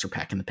the Bucks were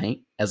packing the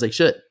paint, as they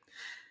should.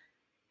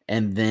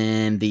 And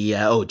then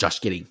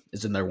Josh Giddey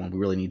is another one we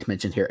really need to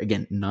mention here.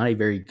 Again, not a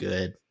very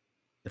good,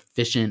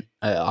 efficient,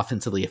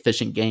 offensively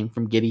efficient game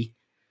from Giddey.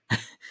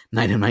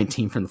 9 of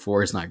 19 from the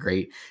floor is not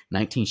great.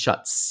 19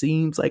 shots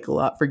seems like a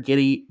lot for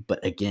Giddey,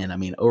 but again, I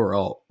mean,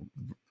 overall,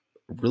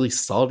 really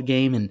solid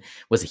game, and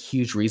was a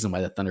huge reason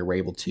why the Thunder were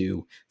able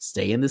to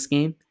stay in this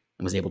game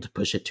and was able to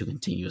push it to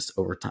continuous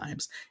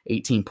overtimes.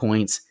 18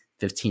 points,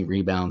 15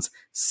 rebounds,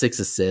 6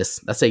 assists.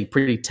 That's a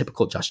pretty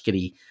typical Josh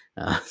Giddey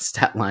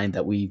stat line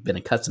that we've been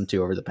accustomed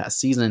to over the past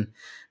season,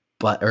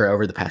 or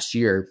over the past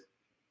year.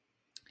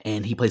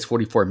 And he plays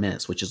 44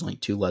 minutes, which is only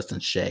 2 less than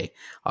Shea.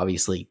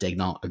 Obviously,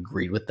 Daigneault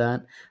agreed with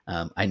that.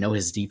 I know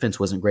his defense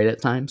wasn't great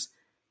at times,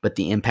 but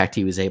the impact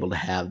he was able to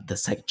have, the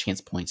second chance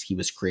points he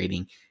was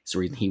creating, is the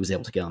reason he was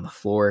able to get on the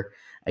floor.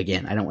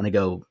 Again, I don't want to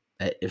go,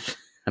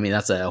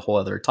 that's a whole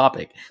other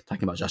topic,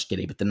 talking about Josh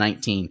Giddey, but the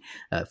 19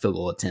 field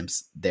goal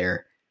attempts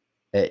there,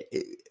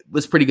 it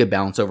was pretty good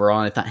balance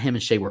overall. And I thought him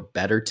and Shea were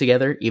better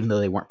together, even though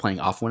they weren't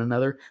playing off one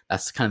another.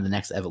 That's kind of the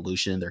next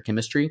evolution in their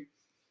chemistry.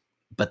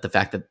 But the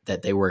fact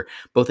that they were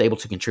both able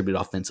to contribute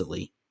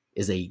offensively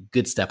is a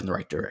good step in the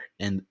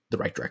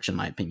right direction, in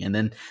my opinion. And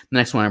then the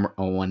next one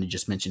I want to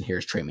just mention here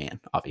is Trey Mann,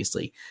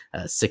 obviously.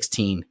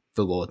 16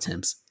 field goal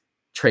attempts.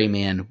 Trey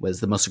Mann was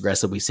the most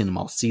aggressive we've seen him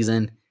all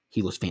season.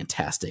 He was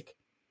fantastic.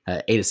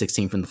 8 of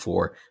 16 from the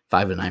floor,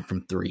 5 of 9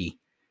 from 3.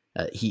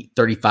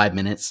 35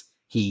 minutes.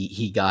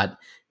 He got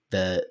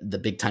the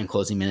big time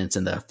closing minutes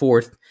in the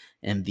fourth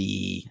and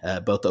the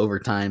both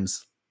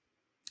overtimes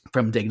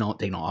from Daigneault.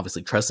 Daigneault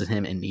obviously trusted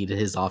him and needed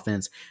his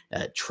offense.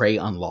 Trey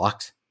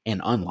unlocked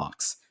and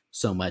unlocks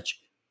so much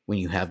when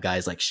you have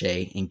guys like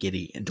Shea and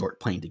Giddey and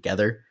Dort playing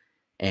together.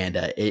 And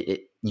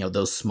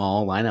those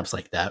small lineups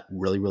like that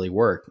really, really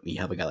work. You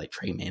have a guy like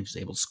Trey Mann who's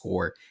able to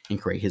score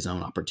and create his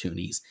own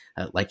opportunities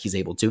like he's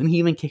able to. And he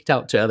even kicked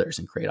out to others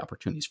and create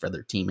opportunities for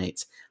other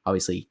teammates.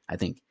 Obviously, I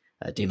think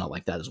Daigneault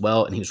liked that as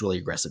well, and he was really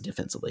aggressive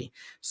defensively.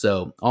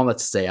 So all that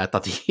to say, I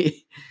thought the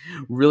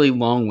really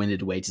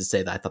long-winded way to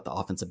say that I thought the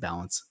offensive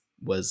balance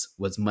was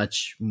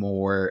much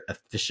more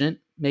efficient,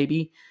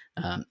 maybe,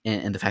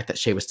 and the fact that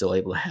Shea was still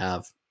able to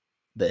have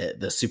the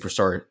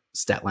superstar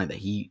stat line that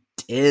he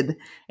did,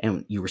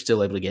 and you were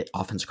still able to get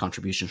offensive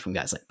contributions from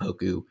guys like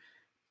Poku,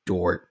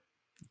 Dort,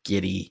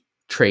 Giddey,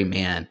 Trey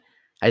Mann.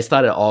 I just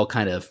thought it all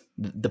kind of,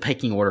 the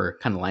pecking order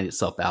kind of lined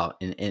itself out,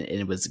 and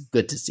it was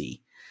good to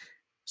see.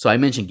 So I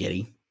mentioned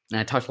Giddey, and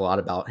I talked a lot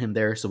about him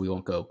there, so we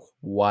won't go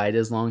quite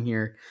as long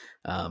here.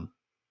 The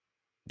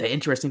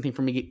interesting thing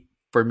for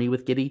me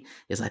with Giddey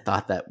is I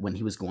thought that when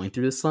he was going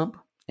through the slump,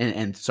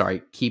 And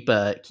sorry, keep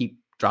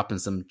dropping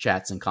some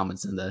chats and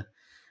comments in the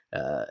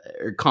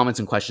or comments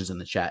and questions in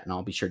the chat, and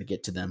I'll be sure to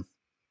get to them.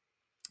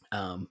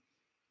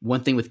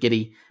 One thing with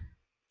Giddey,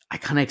 I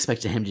kind of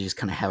expected him to just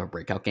kind of have a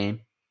breakout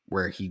game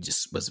where he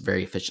just was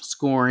very efficient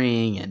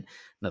scoring and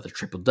another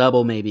triple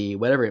double, maybe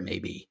whatever it may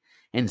be.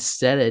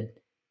 Instead,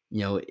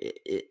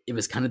 it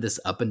was kind of this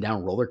up and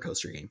down roller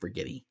coaster game for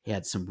Giddey. He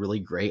had some really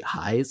great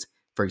highs.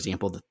 For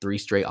example, the 3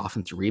 straight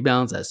offensive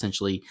rebounds that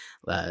essentially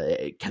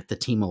kept the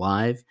team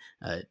alive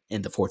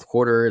in the fourth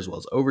quarter as well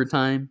as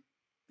overtime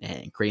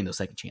and creating those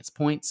second chance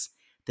points.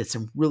 Did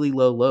some really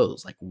low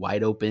lows, like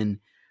wide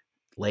open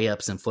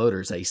layups and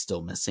floaters that he's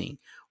still missing,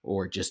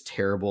 or just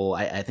terrible.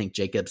 I think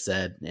Jacob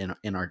said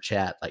in our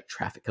chat, like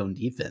traffic cone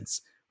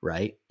defense,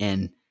 right?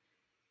 And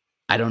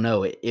I don't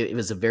know. It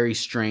was a very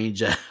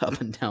strange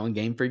up and down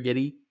game for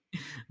Giddey,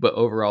 but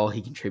overall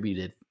he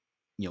contributed,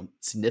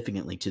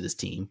 significantly to this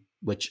team,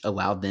 which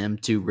allowed them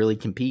to really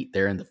compete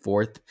there in the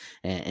fourth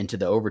and into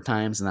the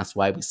overtimes. And that's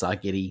why we saw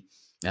Giddey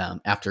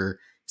after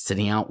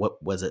sitting out,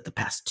 what was it, the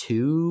past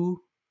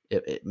two,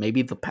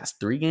 maybe the past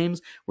 3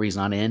 games where he's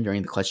not in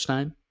during the clutch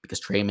time because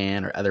Trey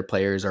Mann or other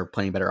players are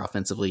playing better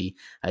offensively.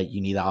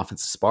 You need the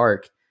offensive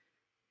spark.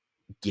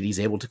 Giddey's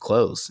able to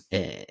close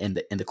in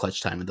the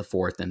clutch time in the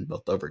fourth and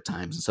both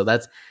overtimes. And so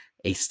that's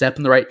a step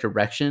in the right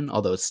direction,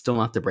 although it's still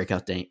not the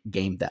breakout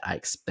game that I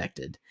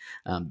expected.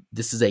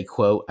 This is a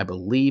quote, I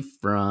believe,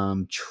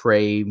 from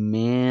Trey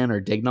Mann or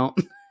Dignault.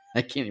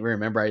 I can't even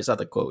remember. I just saw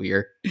the quote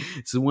here.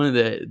 This is one of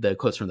the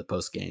quotes from the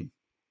post game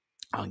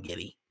on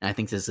Giddey. And I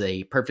think this is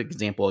a perfect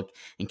example of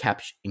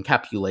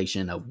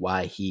encapsulation of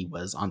why he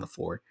was on the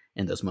floor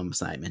in those moments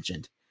that I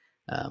mentioned.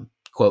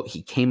 Quote,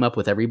 he came up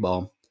with every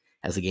ball.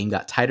 As the game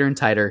got tighter and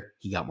tighter,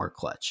 he got more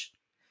clutch.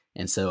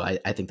 And so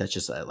I think that's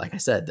just, like I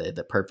said,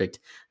 the perfect,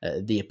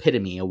 the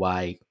epitome of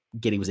why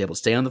Giddey was able to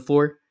stay on the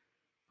floor.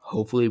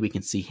 Hopefully we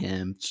can see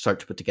him start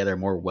to put together a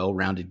more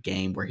well-rounded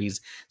game where he's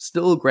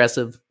still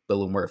aggressive, but a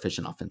little more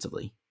efficient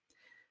offensively.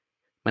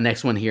 My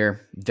next one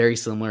here, very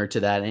similar to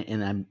that,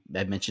 and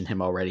I've mentioned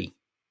him already,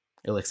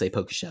 Alexei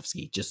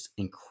Pokusevsky, just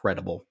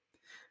incredible.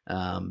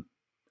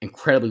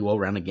 Incredibly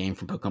well-rounded game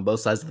from Poku on both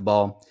sides of the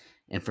ball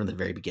and from the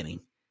very beginning.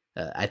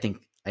 I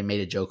think I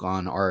made a joke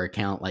on our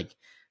account, like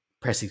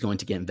Presti's going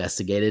to get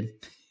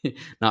investigated,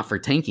 not for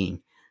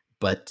tanking,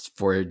 but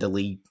for the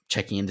league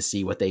checking in to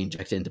see what they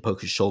injected into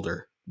Poku's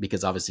shoulder,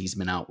 because obviously he's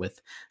been out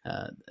with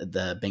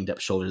the banged up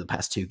shoulder the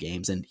past 2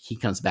 games, and he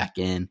comes back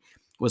in,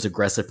 was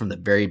aggressive from the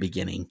very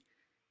beginning,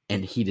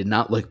 and he did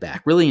not look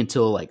back really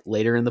until like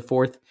later in the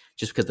fourth,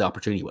 just because the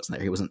opportunity wasn't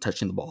there. He wasn't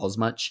touching the ball as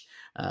much.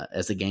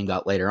 As the game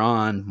got later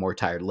on, more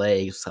tired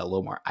legs, a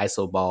little more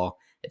ISO ball,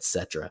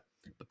 etc.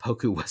 But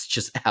Poku was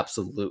just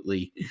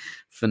absolutely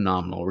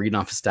phenomenal. Reading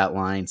off his stat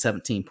line,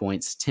 17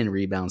 points, 10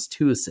 rebounds,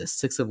 2 assists,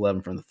 6 of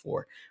 11 from the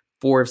floor,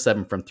 4 of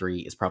 7 from 3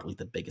 is probably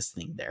the biggest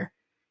thing there.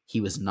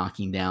 He was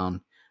knocking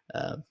down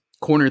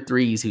corner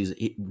threes. He was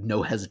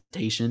no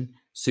hesitation,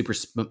 super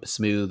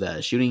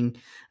smooth shooting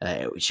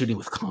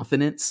with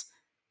confidence.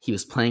 He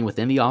was playing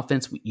within the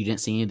offense. You didn't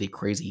see any of the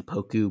crazy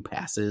Poku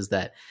passes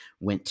that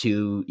went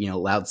to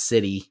Loud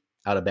City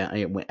out of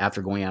bounds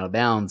after going out of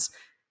bounds.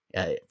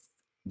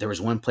 There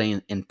was one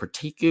play in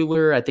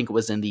particular, I think it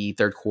was in the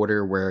third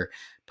quarter, where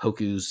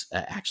Poku's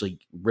actually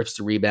rips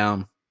the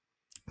rebound,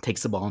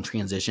 takes the ball in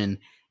transition,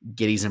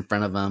 Giddey's in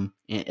front of him,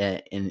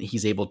 and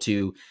he's able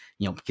to,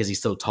 because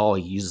he's so tall,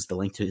 he uses the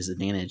length to his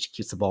advantage,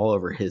 keeps the ball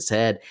over his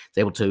head, is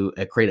able to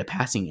create a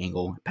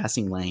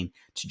passing lane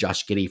to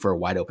Josh Giddey for a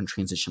wide open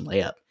transition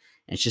layup.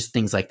 And it's just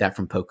things like that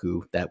from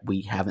Poku that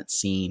we haven't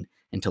seen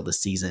until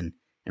this season.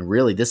 And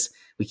really,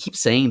 we keep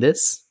saying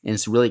this, and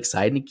it's really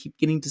exciting to keep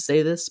getting to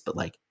say this, but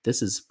like,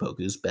 this is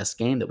Poku's best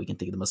game that we can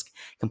think of, the most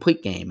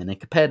complete game and a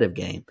competitive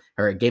game,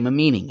 or a game of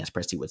meaning, as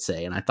Presti would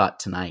say. And I thought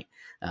tonight,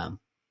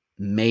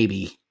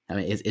 maybe,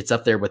 it's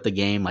up there with the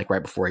game like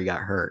right before he got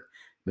hurt,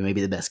 but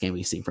maybe the best game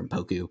we've seen from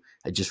Poku.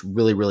 Just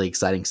really, really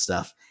exciting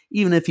stuff.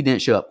 Even if he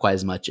didn't show up quite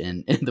as much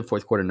in the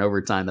fourth quarter and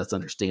overtime, that's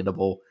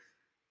understandable.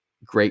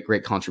 Great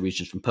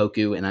contributions from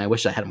Poku, and I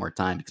wish I had more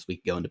time because we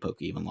could go into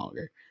Poku even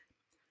longer.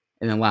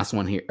 And then last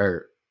one here,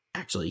 or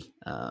actually,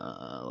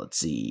 let's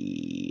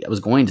see. I was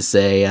going to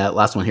say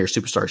last one here,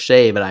 Superstar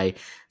Shea, but I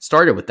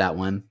started with that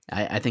one.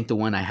 I think the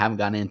one I haven't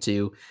gotten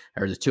into,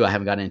 or the 2 I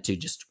haven't gotten into,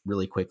 just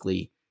really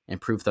quickly,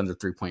 improved Thunder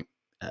 3-point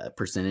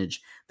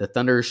percentage. The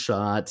Thunder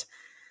shot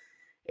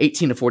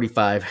 18 to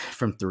 45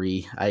 from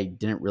 3. I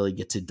didn't really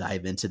get to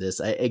dive into this.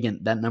 Again,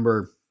 that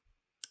number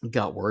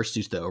got worse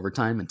due to the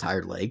overtime and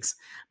tired legs,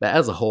 but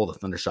as a whole, the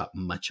Thunder shot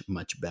much,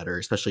 much better,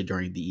 especially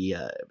during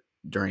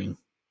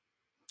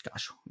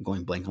I'm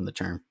going blank on the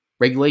term,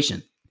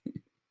 regulation.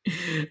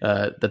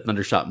 The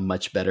Thunder shot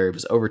much better. It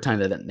was overtime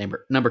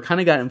that number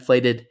kind of got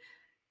inflated,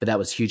 but that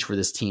was huge for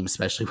this team,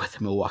 especially with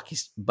the Milwaukee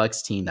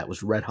Bucks team that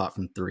was red hot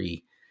from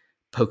 3.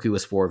 Poku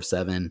was 4 of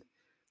 7.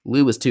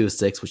 Lou was 2 of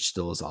 6, which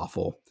still is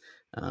awful.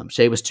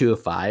 Shea was 2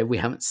 of 5. We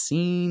haven't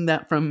seen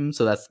that from him,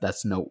 so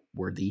that's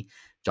noteworthy.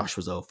 Josh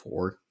was 0 of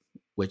 4,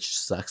 which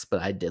sucks,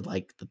 but I did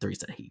like the threes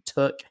that he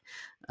took.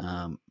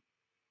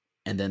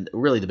 And And then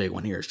really the big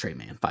one here is Trey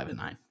Mann,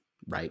 5-9,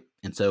 right?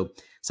 And so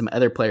some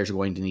other players are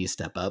going to need to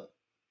step up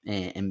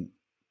and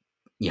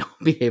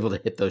be able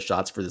to hit those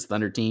shots for this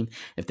Thunder team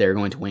if they're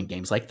going to win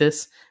games like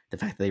this. The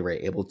fact that they were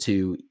able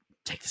to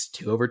take this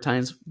 2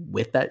 overtimes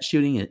with that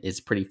shooting is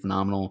pretty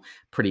phenomenal,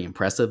 pretty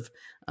impressive.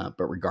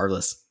 But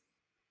regardless,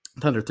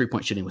 Thunder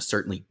 3-point shooting was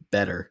certainly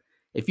better.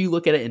 If you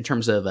look at it in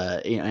terms of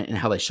and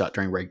how they shot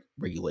during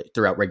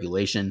throughout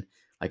regulation,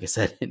 like I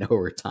said, in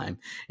overtime,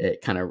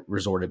 it kind of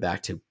resorted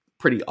back to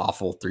pretty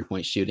awful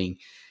 3-point shooting,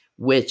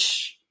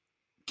 which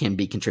can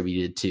be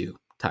contributed to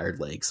tired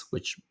legs,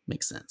 which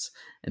makes sense.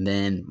 And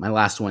then my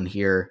last one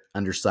here,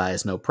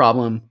 undersized, no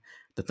problem.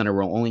 The Thunder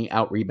were only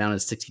out rebounded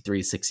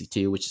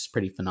 63-62, which is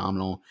pretty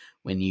phenomenal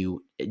when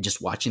you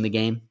just watching the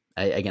game.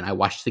 I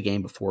watched the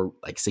game before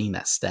like seeing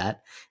that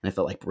stat, and I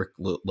felt like Rick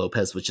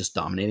Lopez was just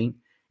dominating.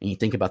 And you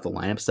think about the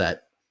lineups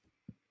that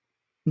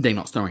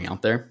Dagnall's throwing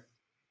out there.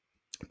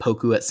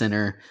 Poku at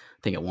center, I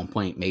think at one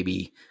point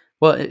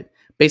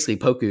basically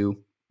Poku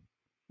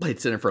played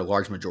center for a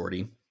large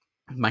majority.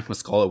 Mike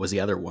Muscala was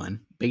the other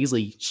one.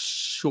 Baisley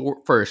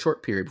for a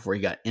short period before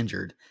he got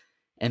injured,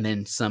 and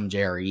then some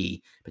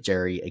JRE. But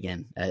JRE,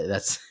 again,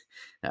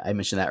 I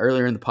mentioned that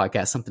earlier in the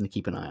podcast, something to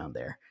keep an eye on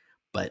there.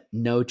 But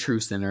no true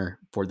center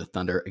for the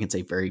Thunder against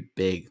a very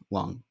big,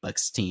 long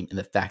Bucks team. And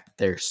the fact that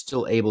they're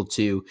still able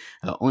to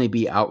only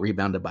be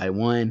out-rebounded by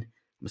 1, I'm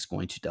just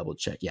going to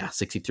double-check. Yeah,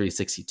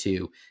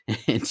 63-62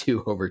 in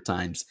 2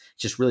 overtimes.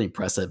 Just really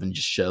impressive and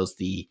just shows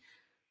the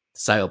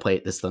style of play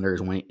this Thunder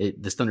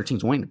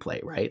team's wanting to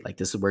play, right? Like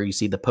this is where you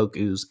see the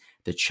Pokus,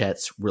 the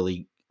Chets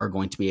really are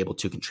going to be able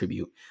to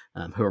contribute.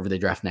 Whoever they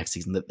draft next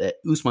season, the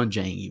Ousmane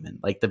Dieng even,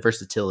 like the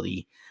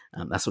versatility.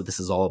 That's what this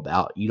is all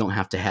about. You don't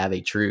have to have a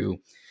true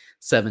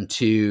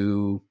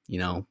 7'2",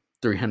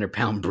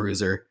 300-pound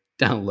bruiser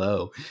down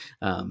low.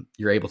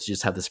 You're able to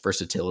just have this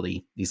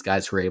versatility. These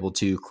guys who are able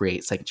to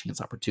create second chance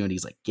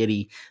opportunities like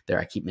Giddey. There,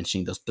 I keep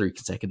mentioning those 3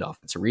 consecutive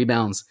offensive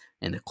rebounds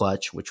in the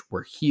clutch, which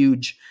were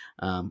huge.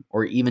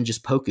 Or even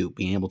just Poku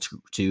being able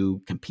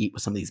to compete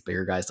with some of these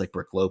bigger guys like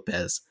Rick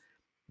Lopez.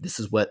 This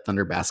is what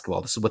Thunder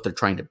basketball, this is what they're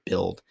trying to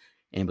build.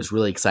 And it was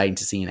really exciting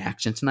to see in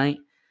action tonight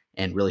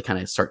and really kind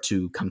of start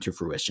to come to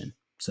fruition.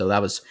 So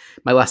that was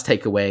my last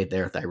takeaway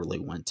there that I really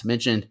wanted to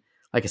mention.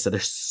 Like I said,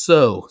 there's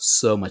so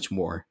much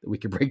more that we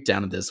could break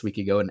down in this. We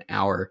could go an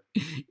hour,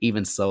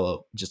 even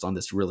solo, just on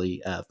this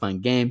really fun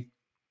game.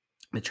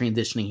 The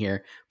transitioning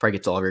here, before I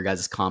get to all of your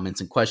guys'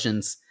 comments and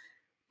questions,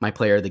 my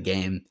player of the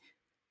game.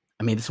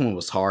 I mean, this one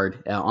was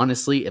hard.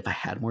 Honestly, if I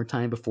had more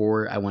time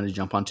before I wanted to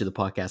jump onto the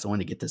podcast, I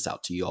wanted to get this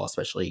out to you all,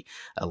 especially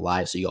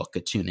live, so you all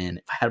could tune in.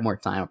 If I had more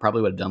time, I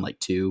probably would have done like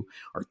 2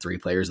 or 3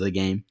 players of the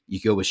game. You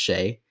could go with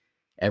Shea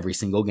every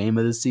single game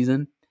of this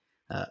season.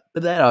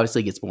 But that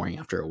obviously gets boring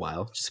after a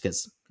while, just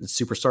because it's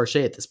superstar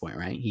Shea at this point,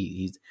 right?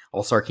 He's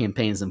all-star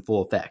campaigns in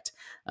full effect.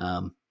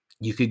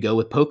 You could go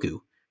with Poku,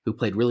 who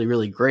played really,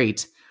 really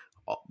great,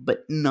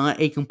 but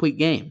not a complete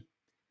game.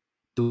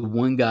 The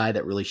one guy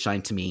that really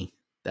shined to me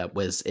that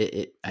was,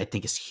 I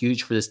think is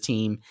huge for this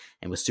team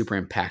and was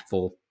super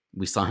impactful.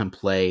 We saw him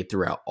play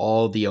throughout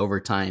all the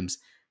overtimes.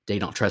 They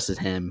don't trusted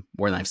him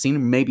more than I've seen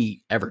him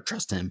maybe ever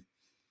trust him.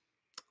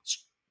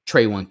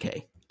 Trey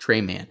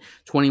Mann,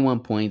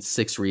 21 points,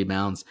 6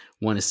 rebounds,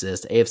 1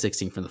 assist, 8 of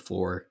 16 from the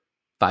floor,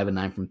 5 of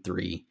 9 from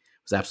 3. It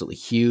was absolutely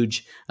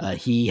huge.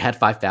 He had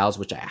 5 fouls,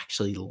 which I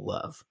actually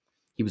love.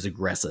 He was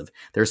aggressive.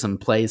 There are some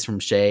plays from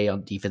Shea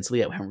on defensively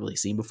that we haven't really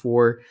seen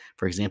before.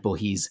 For example,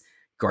 he's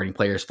guarding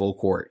players full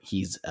court.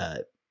 He's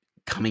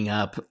coming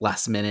up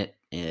last minute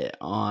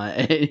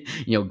on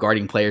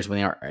guarding players when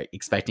they aren't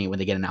expecting it, when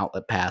they get an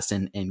outlet pass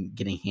and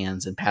getting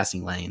hands and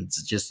passing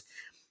lanes. Just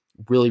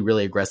really,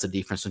 really aggressive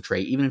defense from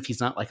Trey. Even if he's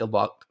not like a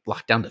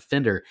lockdown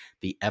defender,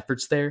 the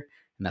effort's there.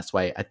 And that's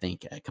why I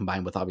think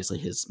combined with obviously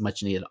his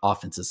much needed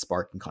offensive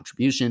spark and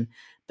contribution,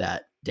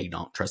 that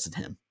Dagnall trusted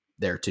him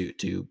there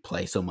to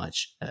play so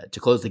much to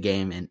close the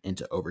game and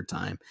into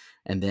overtime.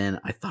 And then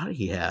I thought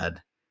he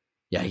had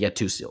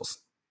 2 steals.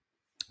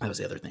 That was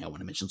the other thing I want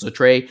to mention. So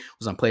Trey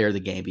was on player of the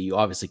game, but you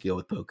obviously could go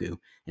with Poku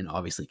and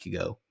obviously could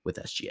go with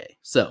SGA.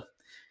 So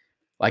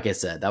like I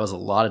said, that was a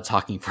lot of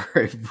talking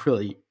for a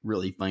really,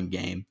 really fun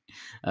game.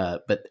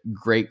 But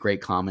great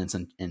comments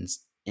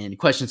and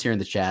questions here in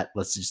the chat.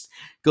 Let's just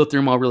go through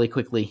them all really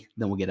quickly,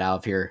 then we'll get out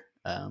of here.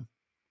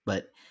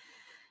 But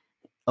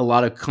a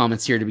lot of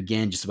comments here to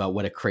begin, just about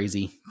what a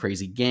crazy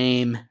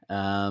game.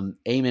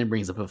 Eamon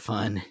brings up a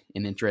fun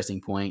and interesting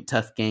point.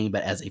 Tough game,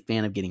 but as a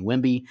fan of getting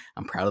Wemby,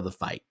 I'm proud of the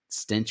fight.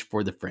 Stench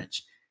for the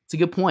French. It's a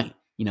good point.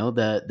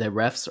 The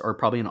refs are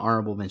probably an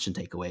honorable mention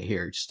takeaway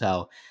here. Just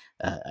how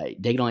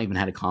Dagnall even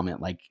had a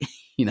comment like,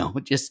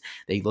 just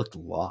they looked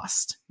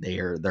lost.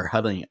 They're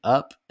huddling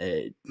up,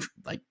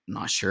 like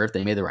not sure if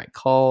they made the right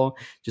call.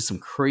 Just some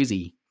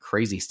crazy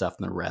stuff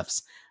in the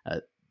refs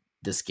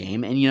this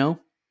game. And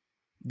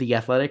the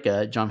Athletic,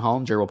 John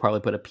Hollinger will probably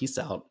put a piece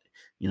out.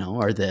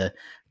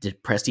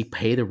 Did Presti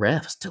pay the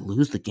refs to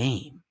lose the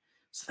game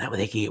so that way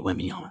they could get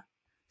women on?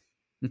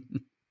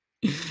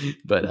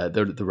 But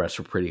the rest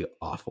were pretty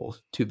awful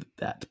to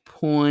that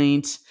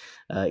point.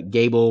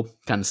 Gable,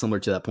 kind of similar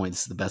to that point.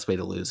 This is the best way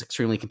to lose.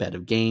 Extremely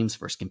competitive games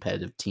versus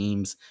competitive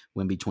teams.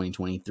 Wemby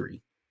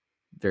 2023.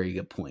 Very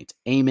good point.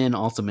 Amen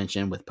also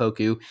mentioned with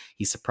Poku,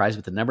 he's surprised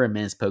with the number of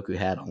minutes Poku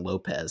had on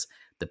Lopez.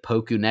 The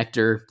Poku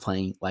nectar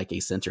playing like a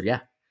center.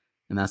 Yeah.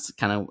 And that's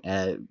kind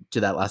of to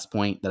that last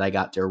point that I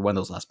got to, or one of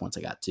those last points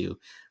I got to.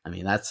 I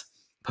mean, that's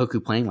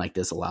Poku playing like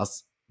this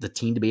allows the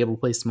team to be able to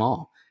play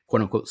small,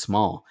 quote unquote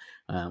small,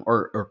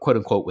 or quote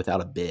unquote without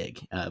a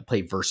big.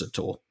 Play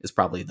versatile is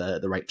probably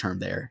the right term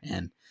there.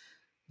 And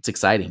it's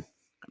exciting.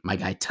 My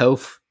guy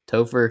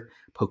Topher,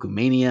 Poku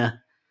Mania.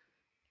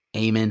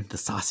 Amen. The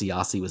Saucy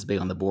Aussie was big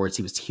on the boards.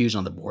 He was huge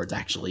on the boards,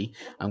 actually.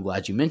 I'm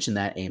glad you mentioned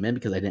that, Amen,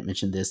 because I didn't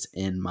mention this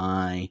in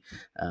my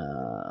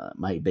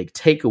my big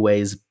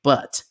takeaways.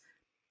 But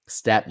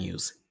stat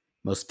news: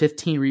 most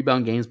 15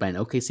 rebound games by an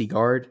OKC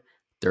guard,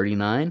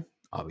 39.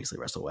 Obviously,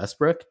 Russell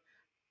Westbrook.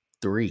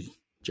 3,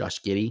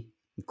 Josh Giddey,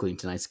 including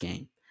tonight's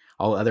game.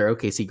 All other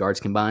OKC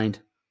guards combined,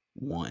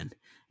 1.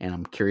 And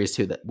I'm curious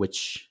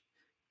which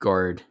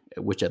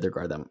other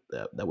guard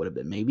that would have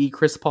been. Maybe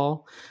Chris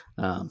Paul.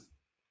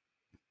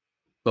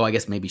 Well, I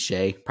guess maybe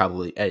Shea.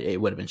 Probably it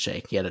would have been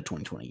Shea. He had a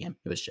 2020 game.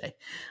 It was Shea.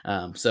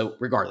 So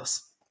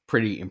regardless,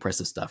 pretty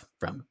impressive stuff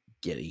from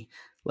Giddey.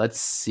 Let's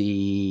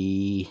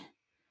see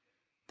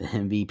the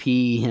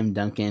MVP, him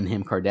Duncan,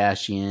 him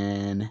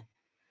Kardashian.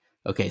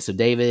 Okay, so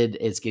David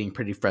is getting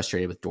pretty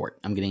frustrated with Dort.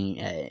 I'm getting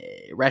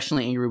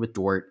irrationally angry with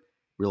Dort.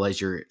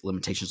 Realize your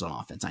limitations on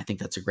offense. I think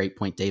that's a great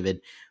point,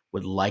 David.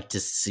 Would like to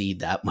see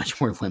that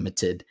much more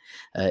limited.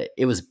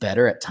 It was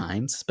better at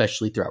times,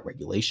 especially throughout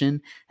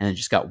regulation, and it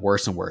just got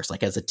worse and worse.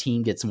 Like as a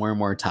team gets more and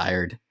more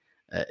tired,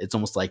 it's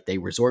almost like they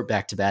resort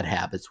back to bad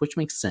habits, which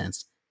makes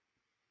sense.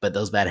 But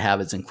those bad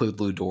habits include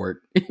Lou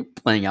Dort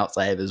playing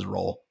outside of his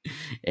role.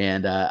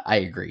 And I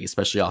agree,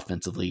 especially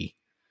offensively.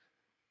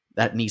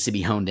 That needs to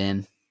be honed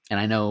in. And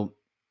I know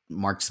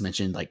Mark's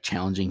mentioned like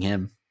challenging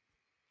him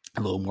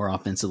a little more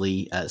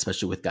offensively,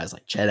 especially with guys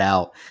like Chet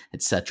out,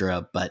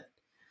 etc. But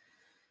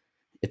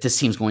if this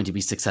team's going to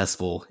be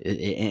successful,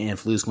 and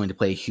if Lou's going to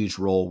play a huge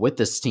role with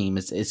this team,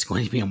 it's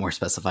going to be a more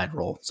specified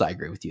role. So I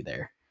agree with you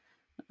there.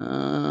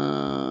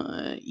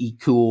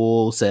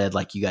 Cool said,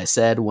 like you guys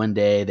said, one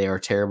day they are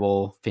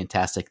terrible,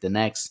 fantastic the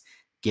next.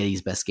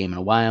 Giddey's best game in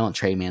a while, and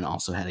Trey Man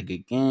also had a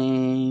good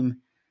game.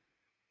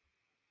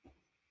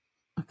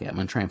 Okay, I'm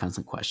gonna try and find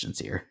some questions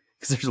here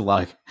because there's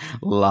a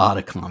lot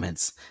of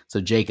comments.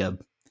 So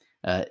Jacob,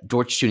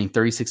 Dort's shooting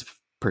 36%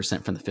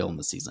 from the field in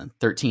the season,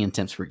 13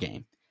 attempts per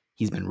game.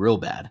 He's been real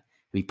bad.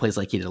 If he plays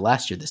like he did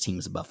last year, this team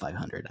is above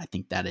 500. I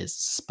think that is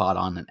spot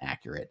on and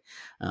accurate.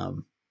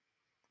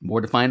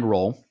 More defined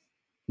role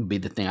would be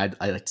the thing I'd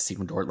like to see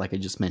from Dort, like I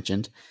just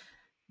mentioned.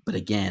 But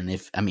again,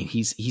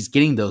 he's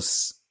getting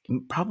those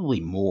probably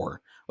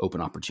more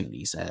open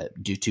opportunities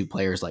due to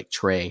players like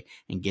Trey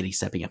and Giddey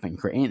stepping up and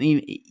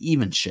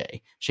even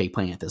Shea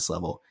playing at this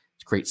level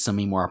to create so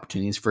many more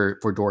opportunities for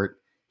Dort.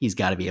 He's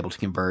got to be able to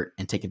convert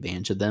and take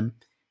advantage of them.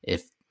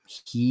 This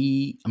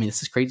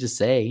is crazy to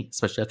say,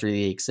 especially after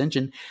the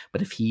extension,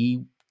 but if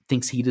he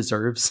thinks he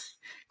deserves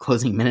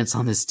closing minutes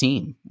on this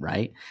team,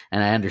 right?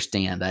 And I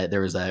understand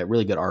there was a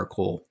really good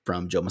article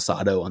from Joe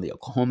Masato on the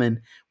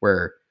Oklahoman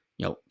where,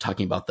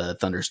 talking about the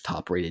Thunder's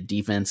top rated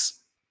defense.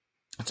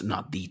 It's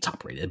not the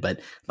top rated, but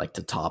like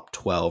the top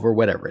 12 or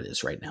whatever it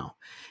is right now.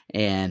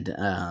 And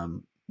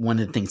one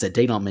of the things that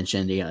they don't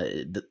mention,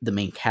 the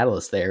main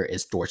catalyst there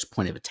is Dort's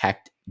point of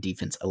attack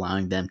defense,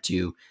 allowing them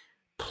to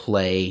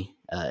play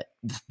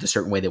the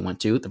certain way they want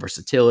to, the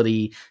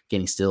versatility,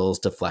 getting steals,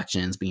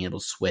 deflections, being able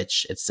to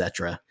switch,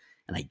 etc.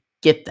 And I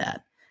get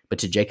that. But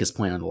to Jacob's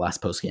point on the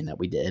last postgame that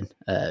we did,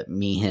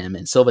 me, him,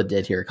 and Silva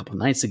did here a couple of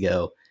nights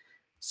ago,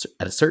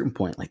 at a certain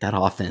point, like that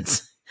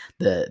offense,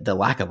 the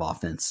lack of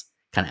offense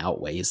kind of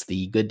outweighs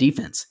the good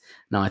defense.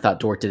 Now, I thought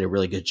Dort did a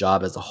really good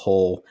job as a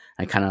whole.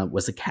 I kind of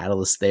was a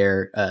catalyst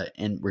there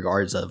in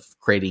regards of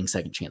creating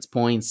second chance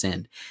points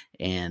and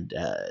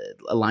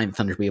allowing the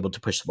Thunder to be able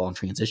to push the ball in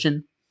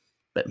transition.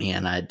 But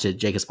man, to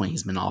Jacob's point,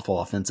 he's been awful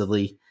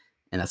offensively,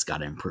 and that's got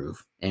to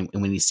improve. And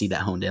we need to see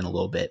that honed in a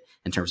little bit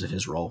in terms of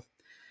his role.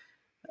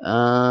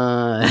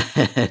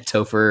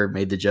 Topher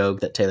made the joke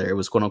that Taylor, it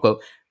was quote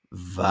unquote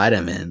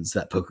vitamins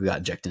that Poku got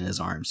injected in his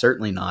arm.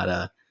 Certainly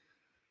not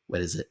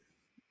what is it?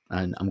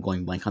 I'm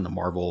going blank on the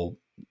Marvel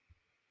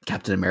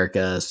Captain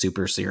America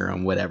super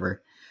serum,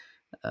 whatever.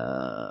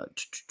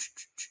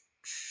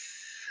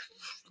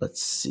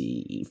 Let's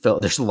see. Phil,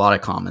 there's a lot of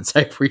comments.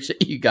 I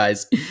appreciate you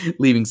guys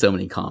leaving so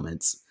many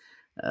comments.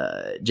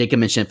 Jacob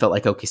mentioned it felt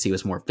like OKC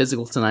was more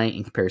physical tonight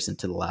in comparison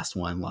to the last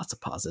one. Lots of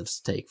positives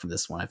to take from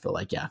this one. I feel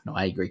like,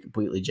 I agree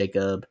completely,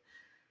 Jacob.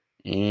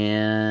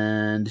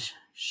 And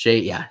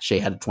Shea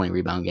had a 20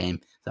 rebound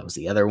game. That was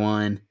the other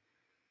one.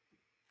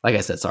 Like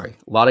I said, sorry,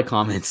 a lot of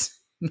comments,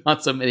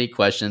 not so many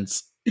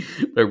questions,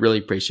 but I really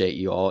appreciate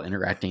you all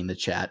interacting in the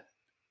chat.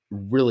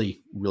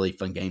 Really, really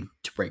fun game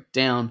to break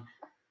down.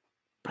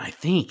 But I've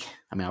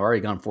already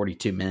gone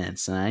 42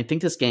 minutes, and I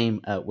think this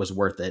game was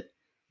worth it.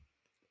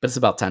 But it's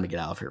about time to get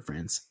out of here,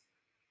 friends.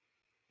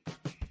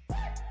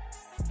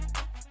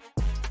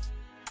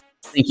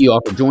 Thank you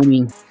all for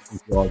joining.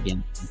 Thank you all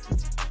again.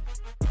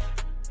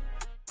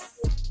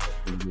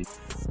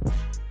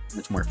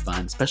 Much more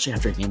fun, especially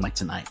after a game like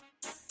tonight.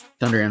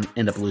 Thunder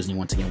end up losing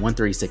once again,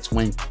 136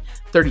 win,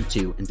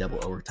 32 in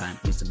double overtime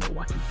against the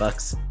Milwaukee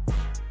Bucks.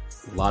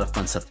 A lot of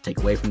fun stuff to take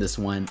away from this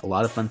one. A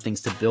lot of fun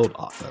things to build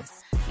off of.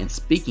 And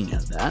speaking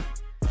of that,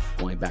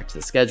 going back to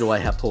the schedule I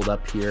have pulled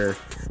up here,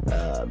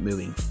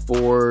 moving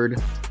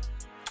forward,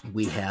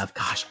 we have,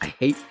 I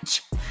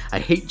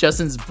hate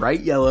Justin's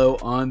bright yellow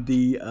on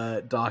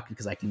the dock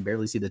because I can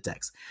barely see the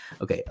text.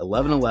 Okay,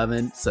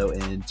 11-11. So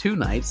in 2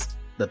 nights,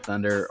 the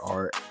Thunder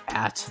are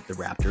at the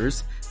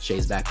Raptors.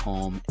 Shay's back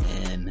home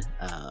in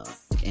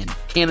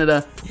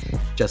Canada.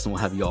 Justin will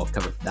have you all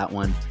covered for that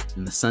one.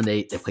 And the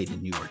Sunday, they play the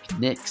New York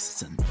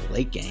Knicks. It's a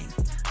late game.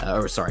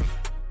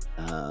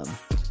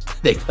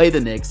 They play the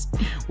Knicks.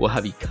 We'll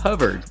have you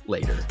covered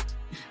later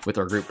with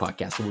our group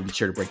podcast. So we'll be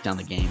sure to break down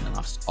the game and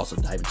also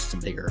dive into some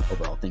bigger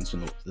overall things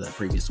from the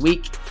previous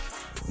week.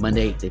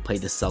 Monday, they play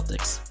the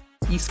Celtics.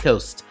 East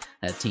Coast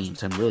teams,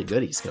 some really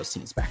good East Coast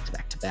teams back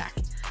to back.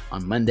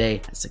 On Monday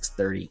at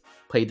 6:30,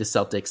 play the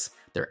Celtics.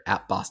 They're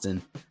at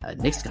Boston.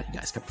 Knicks got you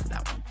guys covered for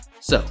that one.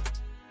 So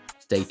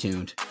stay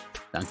tuned.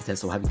 Duncan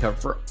Tents will have you covered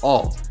for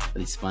all of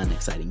these fun,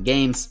 exciting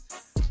games.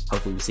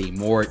 Hopefully we see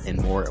more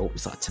and more of what we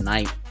saw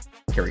tonight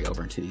carry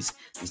over into these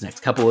next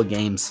couple of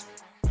games.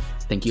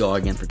 Thank you all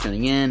again for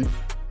tuning in.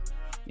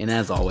 And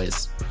as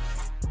always,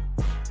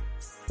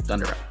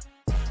 Thunder up.